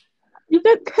 You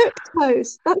don't cook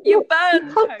toast. You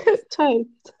can't burn cook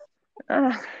toast.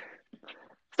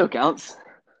 Still counts.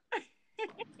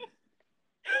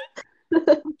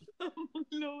 Oh my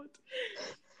lord.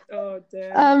 Oh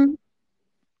dear.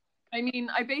 I mean,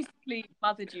 I basically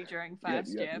mothered you during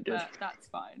first year, but that's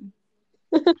fine.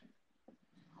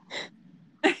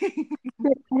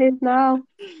 Now.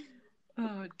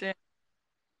 Oh dear.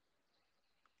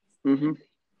 Mm-hmm.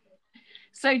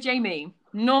 So, Jayme,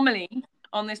 normally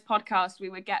on this podcast, we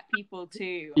would get people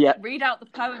to read out the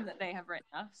poem that they have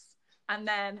written us and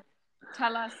then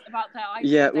tell us about their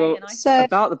ideal day and so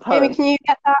about the poem. Jayme, can you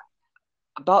get that?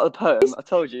 About the poem, I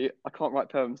told you I can't write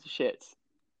poems for shit.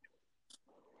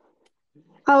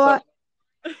 Oh,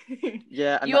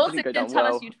 yeah, and you that also didn't go didn't down tell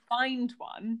well. us you'd find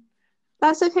one.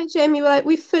 That's okay, Jayme.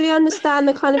 We fully understand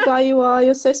the kind of guy you are.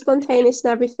 You're so spontaneous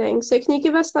and everything. So can you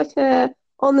give us like a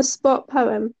on the spot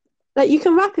poem? Like you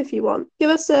can rap if you want. Give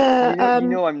us a. You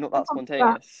know I'm not that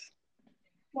spontaneous.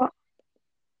 What?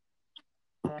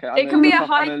 Okay, it can be a haiku.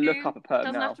 I'm gonna look up a poem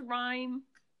doesn't now. have to rhyme.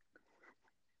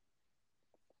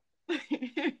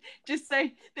 Just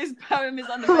say this poem is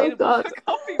unavailable for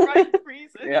copyright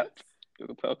reasons. Yep.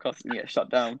 Google podcast can get shut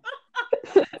down.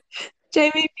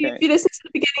 Jayme, if you listen to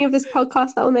the beginning of this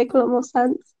podcast, that will make a lot more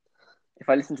sense. If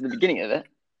I listen to the beginning of it?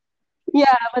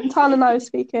 Yeah, when Tarn and I were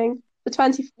speaking for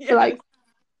like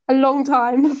a long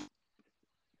time.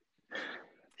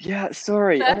 Yeah,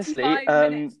 sorry. Honestly,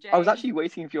 minutes, I was actually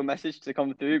waiting for your message to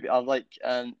come through, but I was like,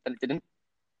 and it didn't.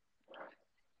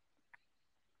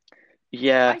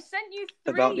 Yeah. I sent you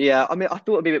 3. I mean, I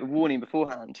thought it'd be a bit of a warning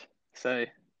beforehand. So.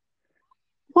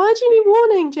 Why do you need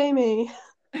warning, Jayme?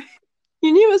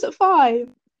 You knew it was at 5.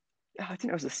 I didn't know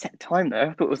it was a set time though.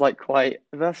 I thought it was like quite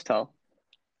versatile.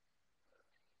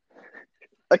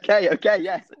 Okay, yes.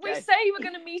 Okay. We say we're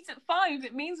going to meet at 5.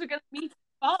 It means we're going to meet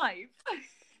at 5.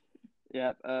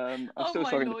 Yeah. I'm still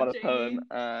struggling to find a poem,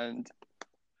 and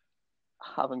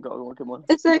I haven't got a good one.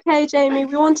 It's okay, Jayme.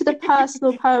 We wanted a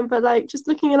personal poem, but like just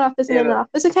looking it up isn't enough.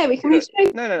 It's okay. We can meet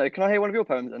straight. No. Can I hear one of your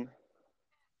poems then?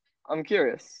 I'm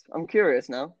curious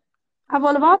now. Have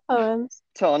one of our poems.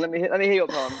 Tarn, let me hear your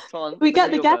poem. Tarn, we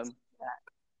get the guest.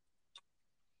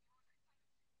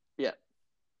 Yeah.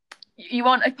 You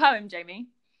want a poem, Jayme?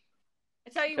 I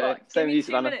tell you what. Give me 2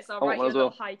 Savannah. minutes. I'll write you a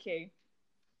little haiku.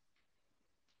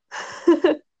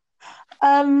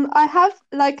 I have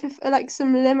like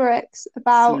some limericks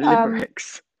about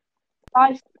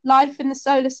life in the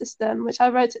solar system, which I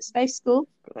wrote at space school.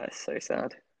 That's so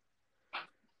sad.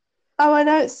 Oh, I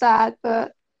know it's sad,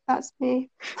 but that's me.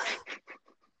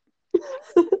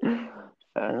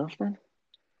 Fair enough, then.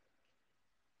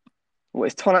 What,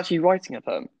 is Tarn actually writing a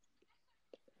poem?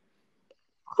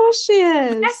 Of course she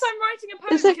is. Yes, I'm writing a poem.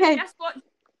 It's okay. Guess what?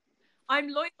 I'm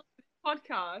loyal to this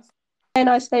podcast. In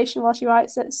isolation while she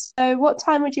writes it. So, what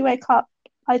time would you wake up,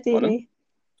 ideally?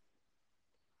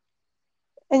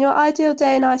 In your ideal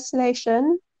day in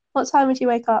isolation, what time would you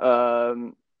wake up?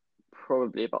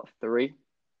 Probably about 3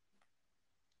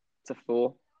 to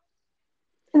 4.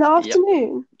 In the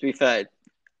afternoon. Yep.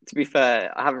 To be fair,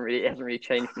 it hasn't really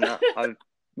changed from that. I've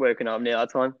woken up near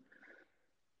that time.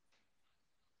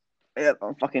 Yep,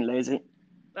 I'm fucking lazy.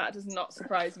 That does not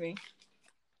surprise me.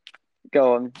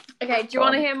 Go on. Okay, do you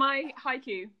want to hear my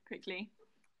haiku quickly?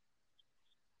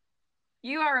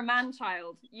 You are a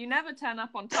man-child. You never turn up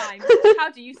on time.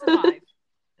 How do you survive?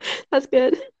 That's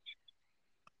good. It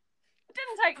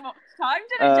didn't take much time,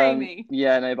 did it, Jayme?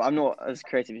 Yeah, no, but I'm not as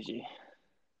creative as you.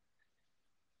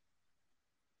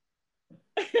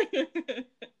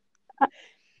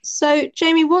 So,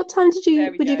 Jayme, what time would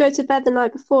you go to bed the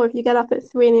night before if you get up at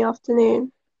 3 in the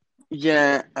afternoon?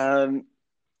 Yeah,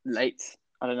 late.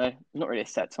 I don't know. Not really a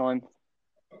set time.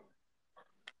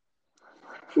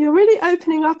 You're really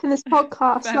opening up in this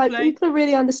podcast. Fair like play. people are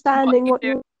really understanding what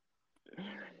you're.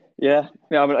 Yeah,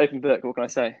 I'm an open book. What can I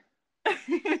say?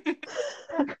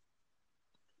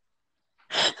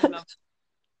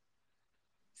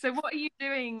 So what are you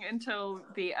doing until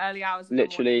the early hours of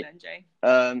Literally, the morning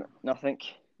then, Jay? Nothing.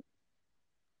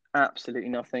 Absolutely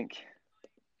nothing.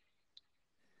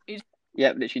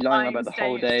 Yeah, literally lying in bed the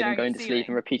whole day, then going to sleep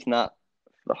and repeating that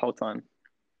the whole time.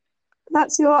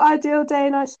 That's your ideal day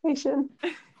in isolation.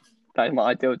 That is my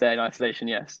ideal day in isolation,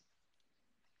 yes.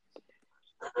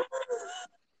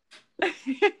 Well,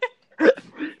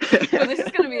 this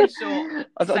is going to be a short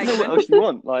I don't know what else you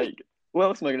want. Like, what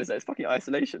else am I going to say? It's fucking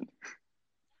isolation.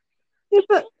 Yeah,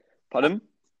 but... Pardon?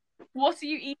 What are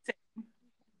you eating?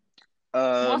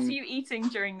 What are you eating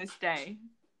during this day?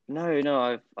 No, I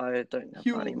don't have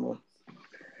that anymore.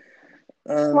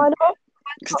 Why not?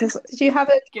 Did you have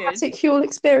a classic Huel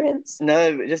experience?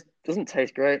 No, it just doesn't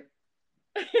taste great.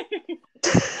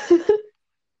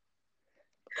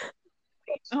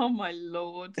 Oh my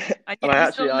lord! I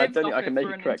don't think I can make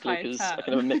it correctly because I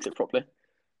can never mix it properly.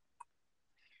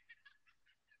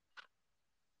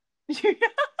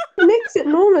 Mix it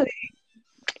normally.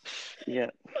 Yeah.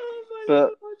 Oh my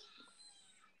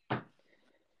God.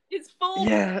 It's full.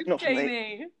 Yeah, not for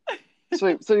me.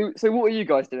 So what are you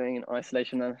guys doing in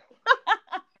isolation then?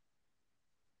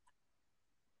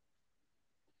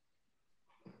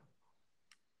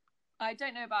 I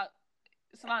don't know about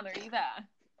Savanna. Are you there?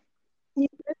 Yeah.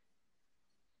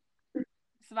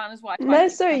 Savannah's wife. No,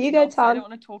 sorry, you go, Tarn. So I don't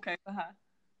want to talk over her.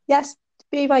 Yes,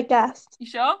 be my guest. You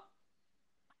sure?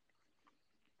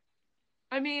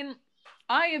 I mean,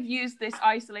 I have used this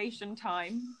isolation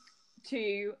time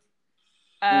to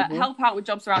help out with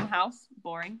jobs around the house.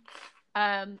 Boring.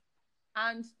 And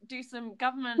do some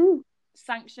government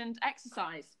sanctioned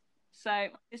exercise. So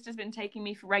my sister's been taking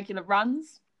me for regular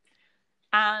runs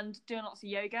and doing lots of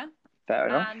yoga. Fair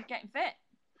enough. And getting fit.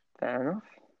 Fair enough.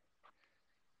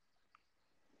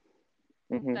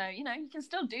 Mm-hmm. So, you can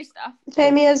still do stuff.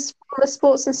 Jayme, as former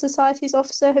sports and societies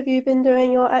officer, have you been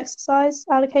doing your exercise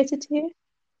allocated to you?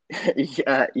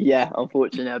 Yeah,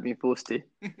 unfortunately, I've been forced to.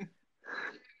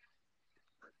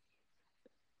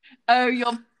 Oh,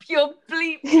 your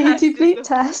bleep test you do bleep is the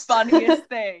test? funniest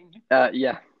thing.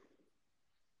 Yeah.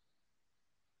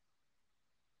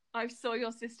 I saw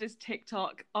your sister's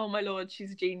TikTok. Oh my lord,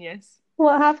 she's a genius.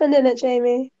 What happened in it,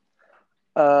 Jayme?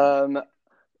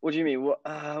 What do you mean? Well,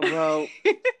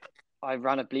 I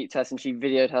ran a bleep test and she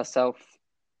videoed herself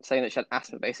saying that she had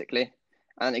asthma, basically,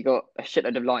 and it got a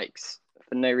shitload of likes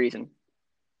for no reason.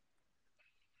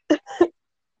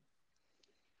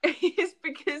 It's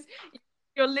because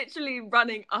you're literally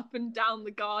running up and down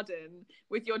the garden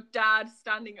with your dad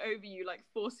standing over you, like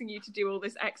forcing you to do all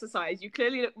this exercise. You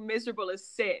clearly look miserable as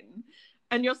sin.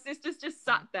 And your sister's just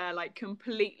sat there, like,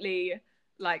 completely,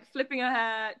 like, flipping her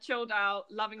hair, chilled out,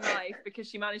 loving life because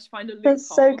she managed to find a loophole.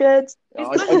 That's so good.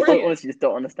 I honestly just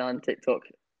don't understand TikTok.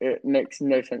 It makes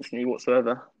no sense to me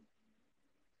whatsoever.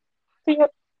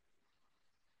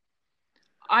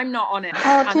 I'm not on it.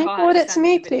 Can you forward it to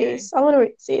me, please? I want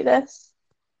to see this.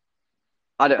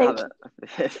 I don't have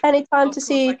it. Any time to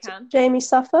see Jayme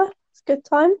suffer. It's a good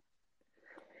time.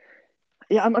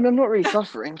 Yeah, I'm not really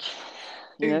suffering.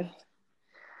 Can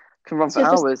run for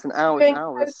hours and hours and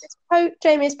hours.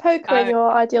 Jayme, is poker in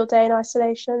your ideal day in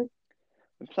isolation?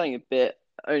 I'm playing a bit,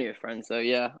 only with friends, though.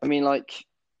 Yeah, I mean, like,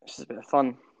 it's just a bit of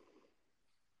fun.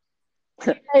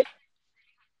 Did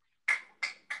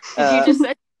you just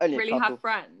say you really have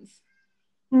friends?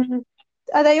 Mm-hmm.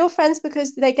 Are they your friends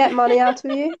because they get money out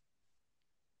of you?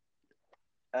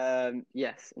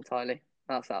 Yes, entirely.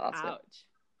 That's Ouch.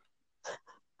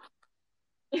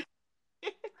 it.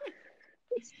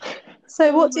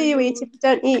 So what do you eat if you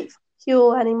don't eat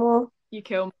fuel anymore? You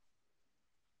kill me.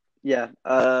 Yeah.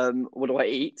 What do I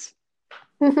eat?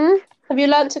 Have you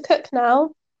learnt to cook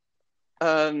now?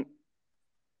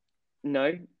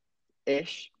 No,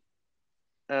 ish.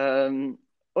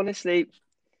 Honestly,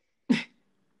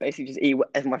 basically just eat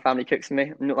whatever my family cooks for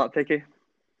me. I'm not that picky.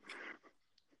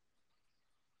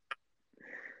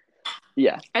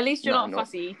 Yeah. At least you're not a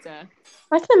fussy eater.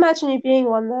 I can imagine you being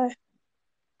one, though.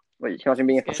 Wait, you can imagine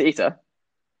being a fussy eater?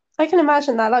 I can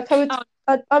imagine that. Like, I would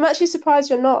I'm actually surprised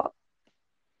you're not.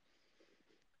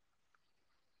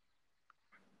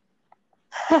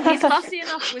 He's hussy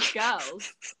enough with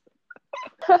girls.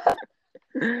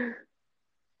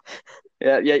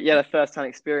 Yeah, you had a first-hand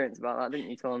experience about that, didn't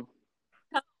you, Tarn?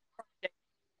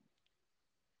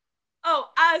 Oh,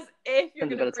 as if you're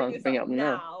Spend a going bit to of time bring to this bring it up up now.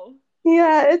 now.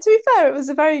 Yeah, to be fair, it was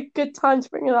a very good time to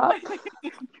bring it up.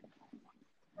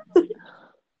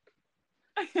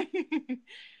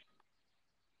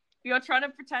 You're trying to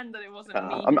pretend that it wasn't me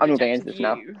I'm who not getting into rejected this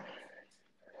now. you.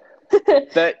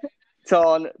 But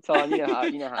Tarn, you know how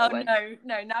Oh it went.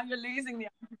 no! Now you're losing the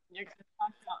argument. You're going to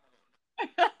back up.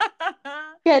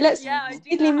 Yeah, let's I do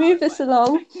speedily know how move it this went.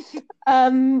 along.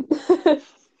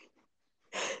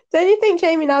 Don't you think,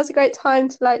 Jayme, now's a great time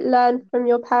to like learn from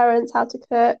your parents how to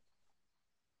cook?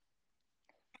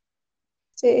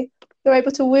 See, you're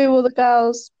able to woo all the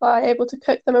girls by able to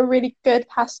cook them a really good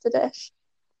pasta dish.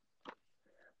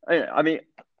 I mean,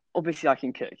 obviously I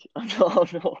can cook. I'm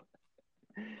not.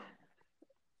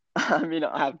 I mean,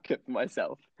 I have cooked for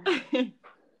myself.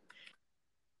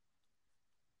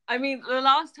 I mean, the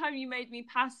last time you made me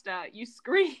pasta, you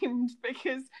screamed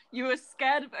because you were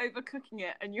scared of overcooking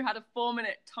it, and you had a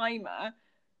 4-minute timer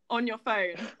on your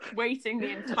phone waiting the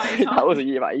entire time. That was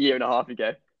about a year and a half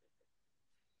ago.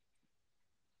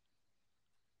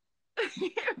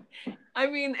 I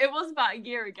mean, it was about a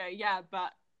year ago, yeah,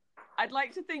 but I'd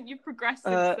like to think you've progressed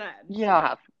since then.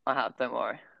 Yeah, I have. Don't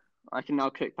worry. I can now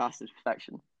cook pasta to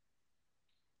perfection.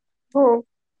 Oh,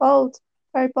 bold,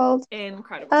 very bold.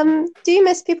 Incredible. Do you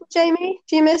miss people, Jayme?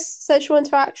 Do you miss social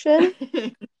interaction?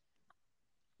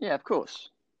 Yeah, of course.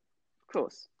 Who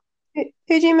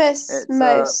do you miss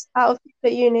most out of people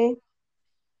at uni?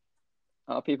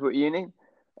 People at uni?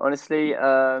 Honestly,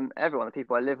 everyone, the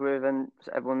people I live with, and just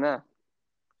everyone there.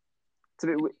 It's a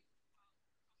bit.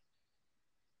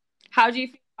 How do you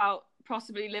feel about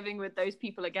possibly living with those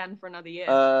people again for another year?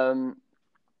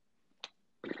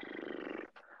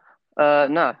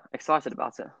 No, excited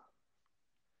about it.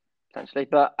 Potentially,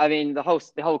 but I mean, the whole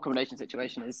accommodation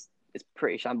situation is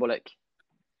pretty shambolic.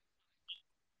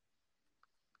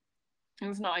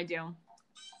 It's not ideal.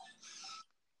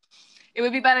 It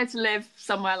would be better to live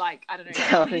somewhere like, I don't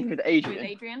know, I think with Adrian. With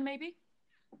Adrian, maybe?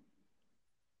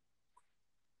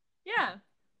 Yeah.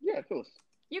 Yeah, of course.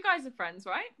 You guys are friends,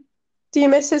 right? Do you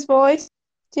miss his voice?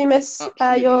 Do you miss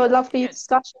your lovely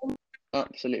discussion?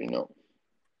 Absolutely not.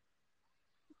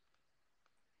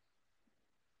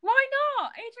 Why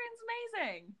not? Adrian's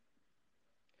amazing.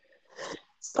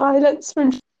 Silence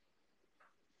from...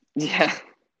 Yeah.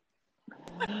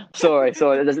 Sorry.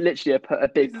 There's literally a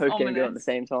big poke game going on at the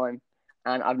same time,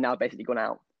 and I've now basically gone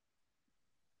out.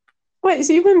 Wait,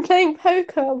 so you've been playing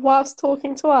poker whilst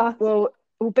talking to us? Well,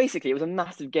 basically, it was a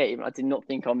massive game, and I did not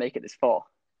think I'll make it this far.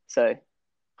 So,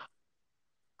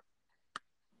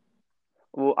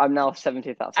 I'm now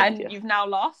 70th out of 70th. And you've now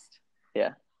lost?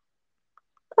 Yeah.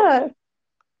 Oh.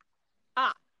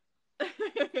 I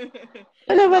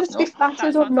don't know whether to be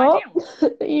flattered or not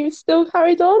that you still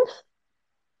carried on.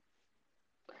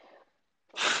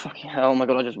 Fucking hell, oh my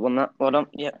god, I just won that. Well done.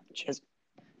 Yeah, cheers.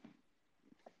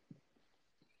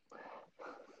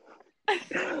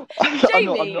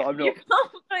 Jayme, I'm not. You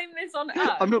can't blame this on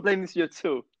us. I'm not blaming this on you at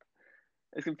all.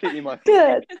 It's completely my fault.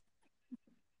 Good.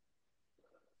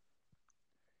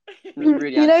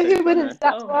 Really you know who wouldn't do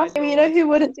that to us? I mean, you know who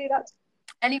wouldn't do that?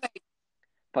 Anyway.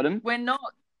 Pardon? We're not.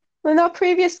 When our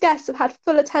previous guests have had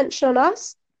full attention on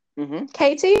us,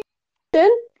 Katie,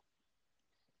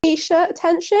 Isha,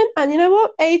 attention, and you know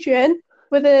what? Adrian,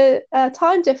 with a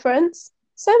time difference,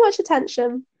 so much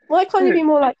attention. Why can't you be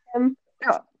more like him?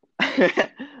 Yeah.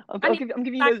 I'm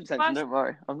giving you loads of attention, don't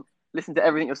worry. I'm listening to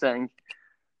everything you're saying.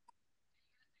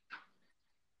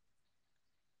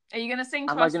 Are you going to sing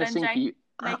to us? Am I going to sing Jay? for you?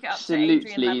 Make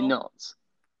Absolutely not.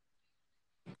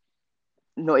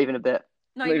 Not even a bit.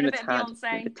 Not even a bit Beyonce.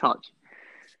 Not even a touch.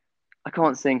 I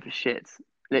can't sing for shit.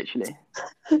 Literally.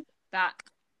 That.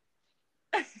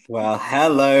 Well,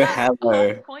 hello.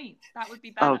 Point. That would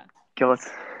be better. Oh, God.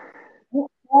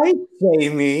 Hi,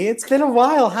 Jayme. It's been a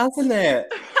while, hasn't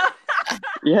it?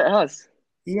 Yeah, it has.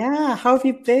 Yeah, how have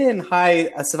you been?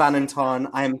 Hi, Savanna and Tarn.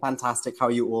 I'm fantastic. How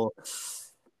are you all?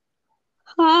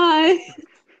 Hi.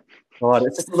 God,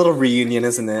 it's just a little reunion,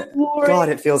 isn't it? God,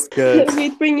 it feels good.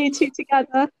 We'd bring you two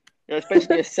together. Yeah, it's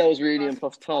basically a cells reunion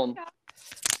plus Tarn.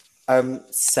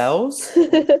 Cells?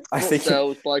 I think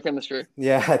cells, biochemistry.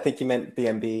 Yeah, I think you meant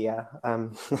BMB, yeah.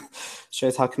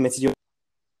 Shows how committed you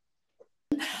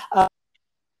are.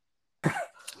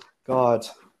 God.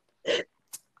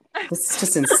 This is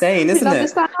just insane, isn't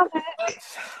it? Dynamic.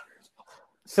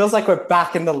 Feels like we're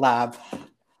back in the lab.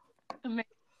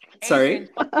 Sorry? Adrian, do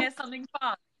you want to hear something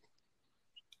fun?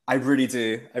 I really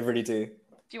do. I really do. Do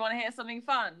you want to hear something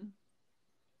fun?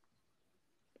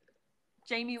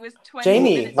 Jayme was 20 Jayme,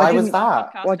 minutes why into was the that?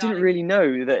 podcast Well, I didn't starting. really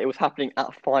know that it was happening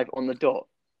at 5 on the dot.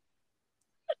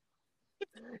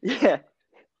 Yeah.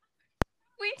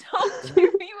 We told you we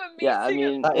were meeting Yeah, I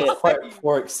mean, That is at quite a 5.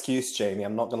 poor excuse, Jayme.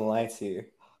 I'm not going to lie to you.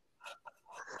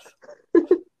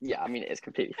 yeah, I mean, it is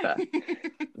completely fair.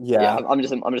 Yeah. I'm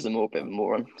just a more bit of a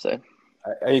moron. So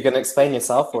Are you going to explain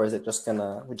yourself, or is it just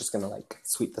we're just gonna like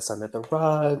sweep this under the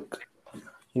rug?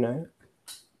 You know?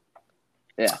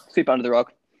 yeah, sweep under the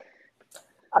rug.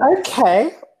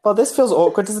 Okay. Well, this feels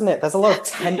awkward, doesn't it? There's a lot of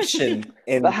tension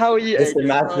in But how are you, this Adrian?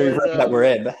 imaginary room that we're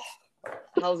in.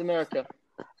 How's America?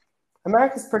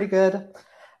 America's pretty good.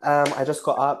 I just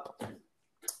got up,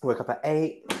 woke up at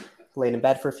 8, laid in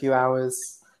bed for a few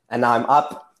hours, and now I'm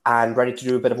up and ready to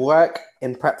do a bit of work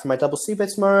in prep for my double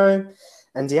SUBE tomorrow.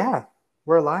 And yeah,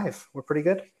 we're alive. We're pretty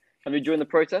good. Have you joined the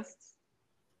protests?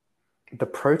 The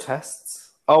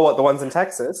protests? Oh, what, the ones in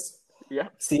Texas? Yeah.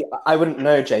 See, I wouldn't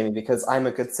know, Jayme, because I'm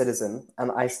a good citizen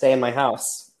and I stay in my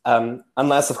house.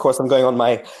 Unless, of course, I'm going on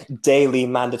my daily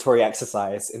mandatory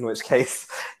exercise, in which case,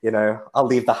 you know, I'll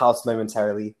leave the house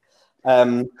momentarily.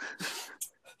 But,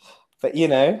 you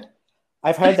know,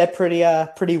 I've heard they're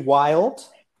pretty wild.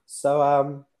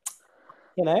 So,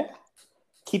 you know,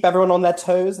 keep everyone on their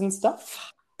toes and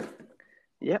stuff.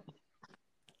 Yep.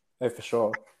 Oh, for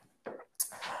sure.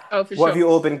 Oh, for What sure. have you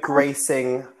all been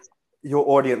gracing your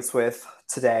audience with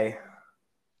today?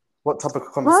 What topic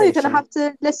of Well, you're conversation? going to have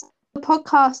to listen to the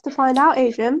podcast to find out,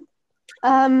 Adrian.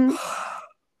 God,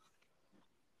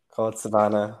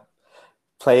 Savanna.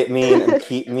 Play it mean and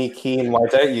keep me keen. Why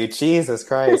don't you? Jesus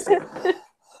Christ.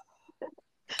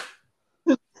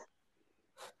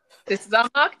 This is our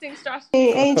marketing strategy.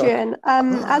 Hey, Adrian,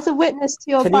 as a witness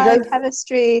to your Can you guys-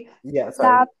 biochemistry Yeah, sorry.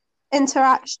 lab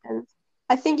interactions,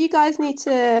 I think you guys need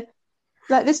to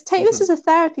take this as a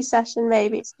therapy session,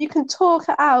 maybe. So you can talk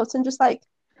it out and just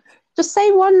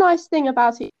say one nice thing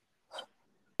about it. I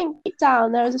think deep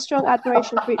down there is a strong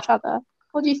admiration for each other.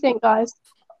 What do you think, guys?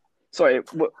 Sorry,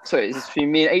 sorry, is this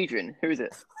between me and Adrian? Who is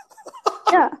it?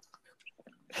 Yeah,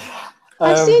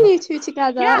 I've seen you two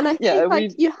together, and I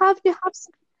think you have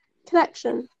some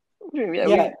connection.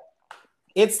 Yeah.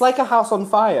 It's like a house on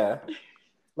fire.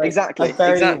 Like, exactly. a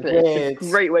very Exactly. weird, It's a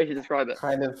great way to describe it.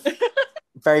 kind of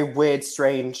very weird,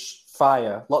 strange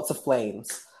fire. Lots of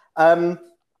flames.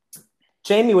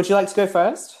 Jayme, would you like to go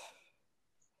first?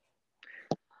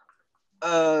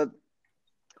 No.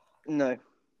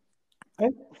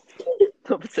 Okay.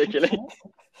 Not particularly.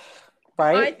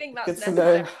 Right? I think that's Good to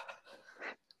necessary. know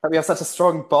that we have such a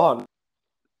strong bond.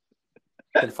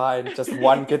 I can find just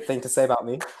one good thing to say about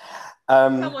me.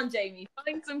 Come on, Jayme.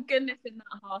 Find some goodness in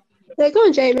that heart. Yeah, go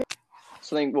on, Jayme.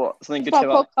 Something what? Something good Our to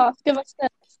say about. podcast. Give us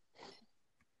tips.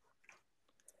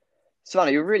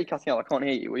 Savannah, you're really cutting out. I can't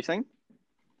hear you. What are you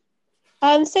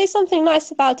saying? Say something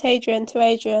nice about Adrian to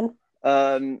Adrian.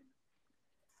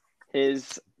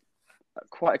 He's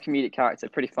quite a comedic character.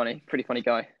 Pretty funny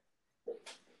guy.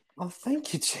 Oh,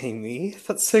 thank you, Jayme.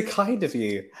 That's so kind of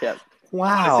you. Yeah.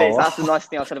 Wow. Honestly, that's the nicest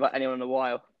thing I've said about anyone in a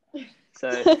while.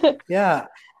 So Yeah.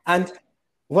 And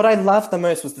what I loved the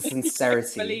most was the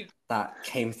sincerity Believe. that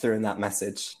came through in that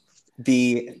message.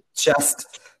 The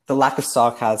lack of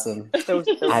sarcasm. there was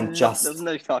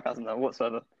no sarcasm there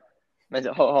whatsoever. Meant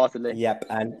it wholeheartedly. Yep,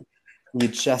 and you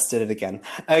just did it again.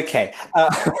 Okay.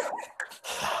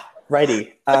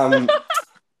 Righty.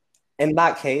 In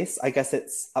that case, I guess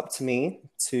it's up to me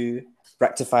to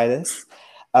rectify this.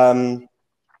 Jayme,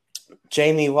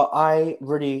 what I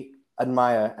really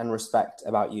admire and respect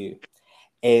about you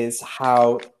is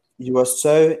how you are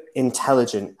so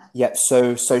intelligent, yet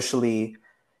so socially,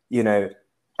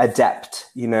 adept.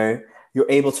 You're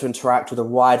able to interact with a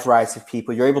wide variety of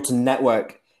people. You're able to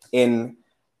network in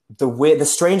the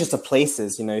strangest of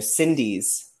places.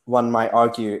 Cindy's, one might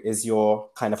argue, is your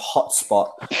kind of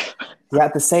hotspot. Yet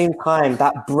at the same time,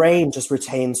 that brain just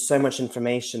retains so much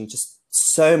information, just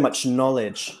so much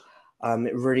knowledge.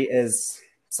 It really is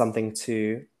something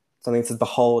to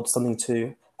behold, something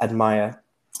to admire.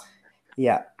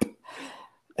 Yeah.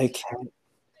 Okay.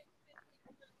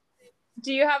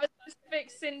 Do you have a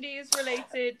specific Cindy's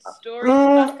related story to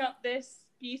back up this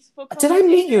beautiful Did I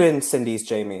meet you in Cindy's,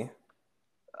 Jayme?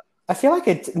 I feel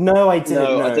like No, I didn't.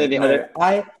 No, know. I don't think. No.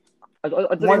 I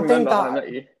don't even remember how I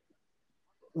met you.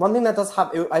 One thing that does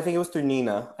happen, I think it was through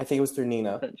Nina.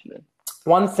 Essentially.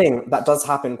 One thing that does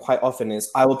happen quite often is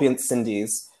I will be in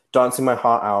Cindy's, dancing my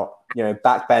heart out,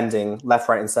 back bending, left,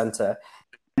 right, and center.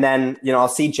 And then, I'll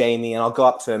see Jayme and I'll go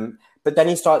up to him. But then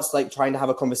he starts like trying to have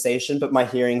a conversation, but my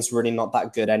hearing's really not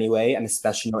that good anyway, and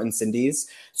especially not in Cindy's.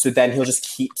 So then he'll just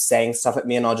keep saying stuff at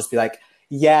me, and I'll just be like,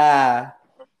 yeah,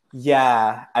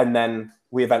 and then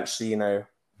we eventually,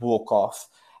 walk off.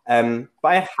 But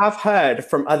I have heard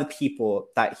from other people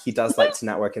that he does like to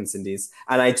network in Cindy's,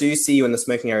 and I do see you in the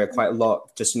smoking area quite a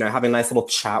lot. Just having a nice little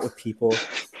chat with people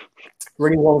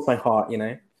really warms my heart.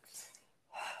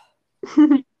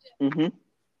 Mm-hmm.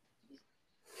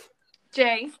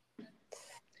 Jay,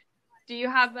 do you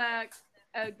have a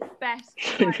best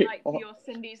highlight for your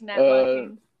Cindy's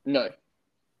networking? No.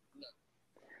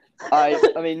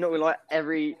 I mean, not gonna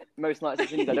lie, most nights at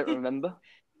Cindy's I don't remember.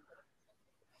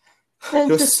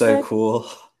 You're so cool.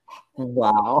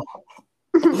 Wow.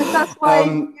 That's why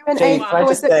you and Jayme, Adrian can I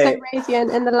always just look say, so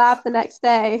radiant in the lab the next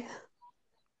day.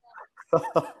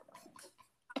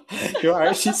 you're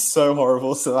actually so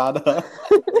horrible, Savanna.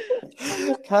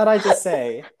 Can I just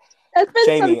say, There's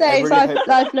been some Jayme, I days really hope...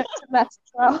 I've looked a mess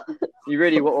as well. You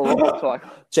really what?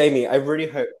 Jayme, I really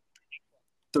hope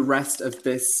the rest of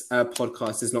this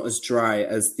podcast is not as dry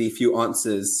as the few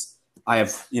answers I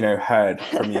have, heard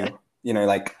from you.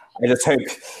 I just hope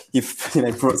you've,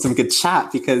 brought some good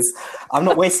chat, because I'm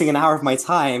not wasting an hour of my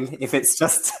time if it's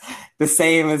just the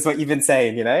same as what you've been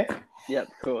saying, Yeah, of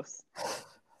course.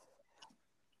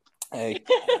 Okay.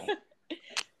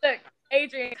 Look,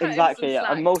 Adrian, exactly. Yeah,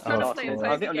 I'm multitasking.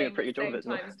 I think I'm doing a pretty good job of it.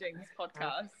 Doing this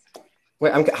podcast.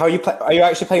 Wait, how are you? Are you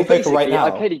actually playing poker right now?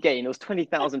 I played a game. There was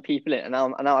 20,000 people in it, and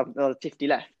now I've got 50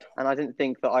 left, and I didn't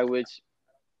think that I would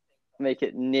make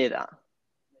it near that.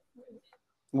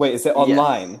 Wait, is it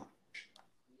online? Yes.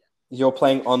 You're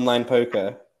playing online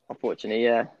poker? Unfortunately,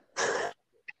 yeah. You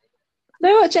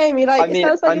know what, Jayme? It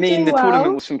sounds like you're doing the well.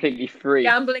 tournament was completely free.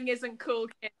 Gambling isn't cool,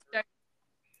 kids.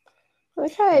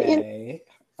 Okay.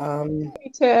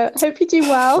 Hope you do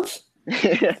well.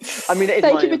 I mean, it is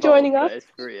Thank you for joining us. It's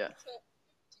free, yeah.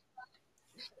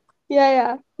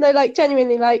 Yeah. No,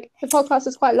 genuinely, the podcast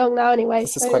is quite long now anyway.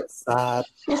 This is quite sad.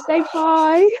 Just say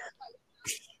bye.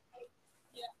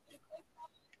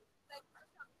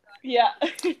 Yeah.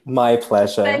 My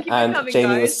pleasure. Thank you for and coming, Jayme,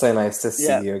 guys. it was so nice to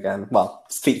see you again. Well,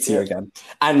 speak to you again.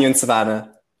 And you and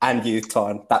Savanna. And you,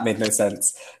 Tarn. That made no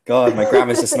sense. God, my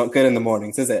grammar's just not good in the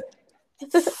mornings, is it?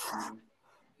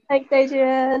 Thanks,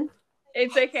 Adrian.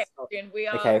 It's okay, Adrian. We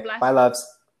are okay. blessed. Bye,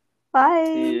 loves.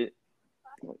 Bye.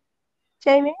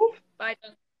 Jayme? Bye.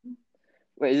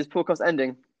 Wait, is this podcast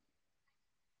ending?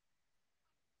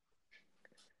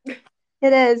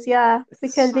 It is, yeah. We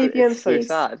can leave you in peace. It's so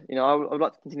sad. I would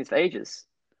like to continue this for ages.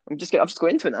 I've just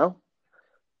got into it now.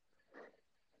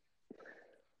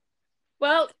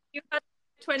 Well, you had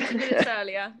 20 minutes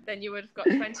earlier, then you would have got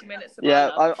 20 minutes of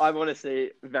Yeah, I'm honestly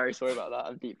very sorry about that.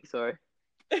 I'm deeply sorry.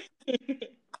 It's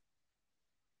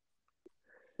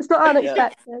not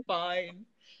unexpected. Fine.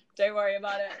 Don't worry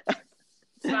about it.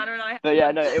 Savanna and I. But yeah,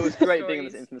 no, it was great being on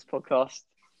this infamous podcast.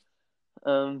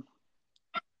 Yeah.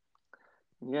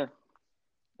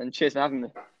 And cheers for having me.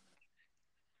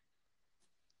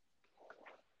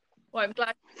 Well, I'm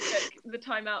glad you took the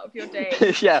time out of your day.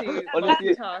 Yeah, to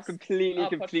honestly, multitask completely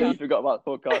podcast. forgot about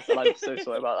the podcast, and I'm so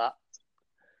sorry about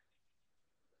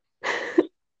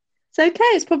It's okay.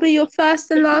 It's probably your first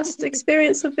and last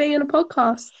experience of being in a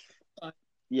podcast.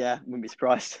 Yeah, wouldn't be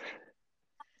surprised.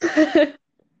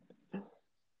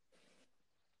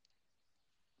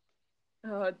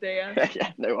 Oh dear.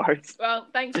 Yeah, no worries. Well,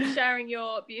 thanks for sharing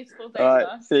your beautiful day All with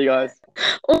right, us. see you guys.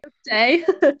 All day.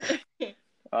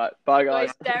 All right, bye guys.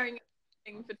 Staring at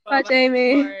for 12 Bye,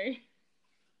 Jayme.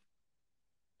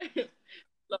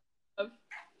 Love.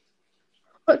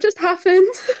 What just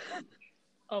happened?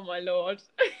 Oh my lord.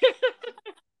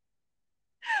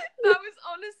 That was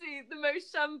honestly the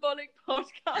most shambolic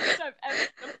podcast I've ever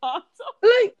been a part of.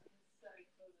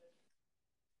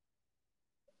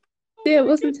 Yeah,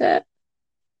 wasn't it?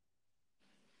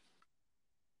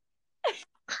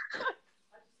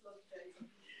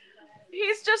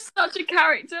 He's just such a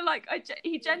character.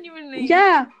 He genuinely.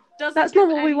 Yeah, doesn't that's not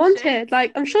give what we any wanted.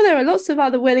 shit. I'm sure there are lots of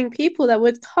other willing people that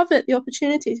would covet the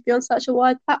opportunity to be on such a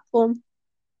wide platform.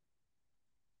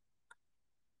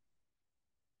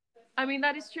 I mean,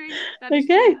 that is true.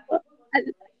 Okay. Well,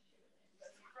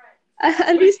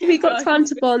 at least we got time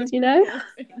to bond,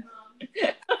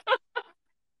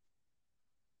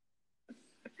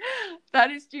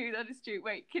 That is true.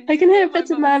 Wait, I can hear a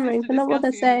bit of murmuring, but not what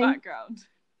they're saying. The background?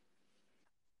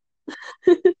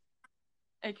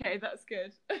 Okay, that's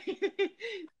good.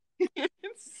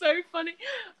 It's so funny.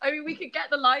 I mean, we could get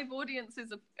the live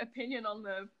audience's opinion on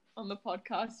the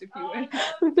podcast if you wish.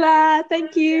 I'm glad.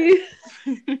 Thank you.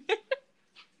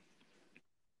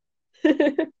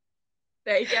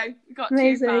 There you go. We got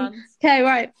Amazing. 2 fans. Okay,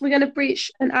 right. We're going to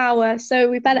breach an hour, so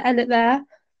we better end it there.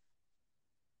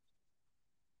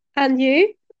 And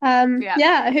you?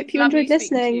 Yeah, I hope you Lovely enjoyed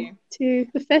speaking listening to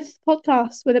the 5th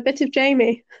podcast with a bit of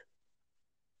Jayme.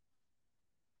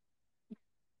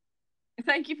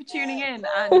 Thank you for tuning in,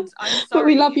 and I'm sorry But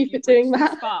we love you if for you've doing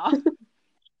reached that. this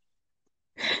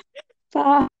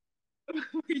far. Bye.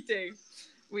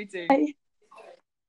 We do. Bye.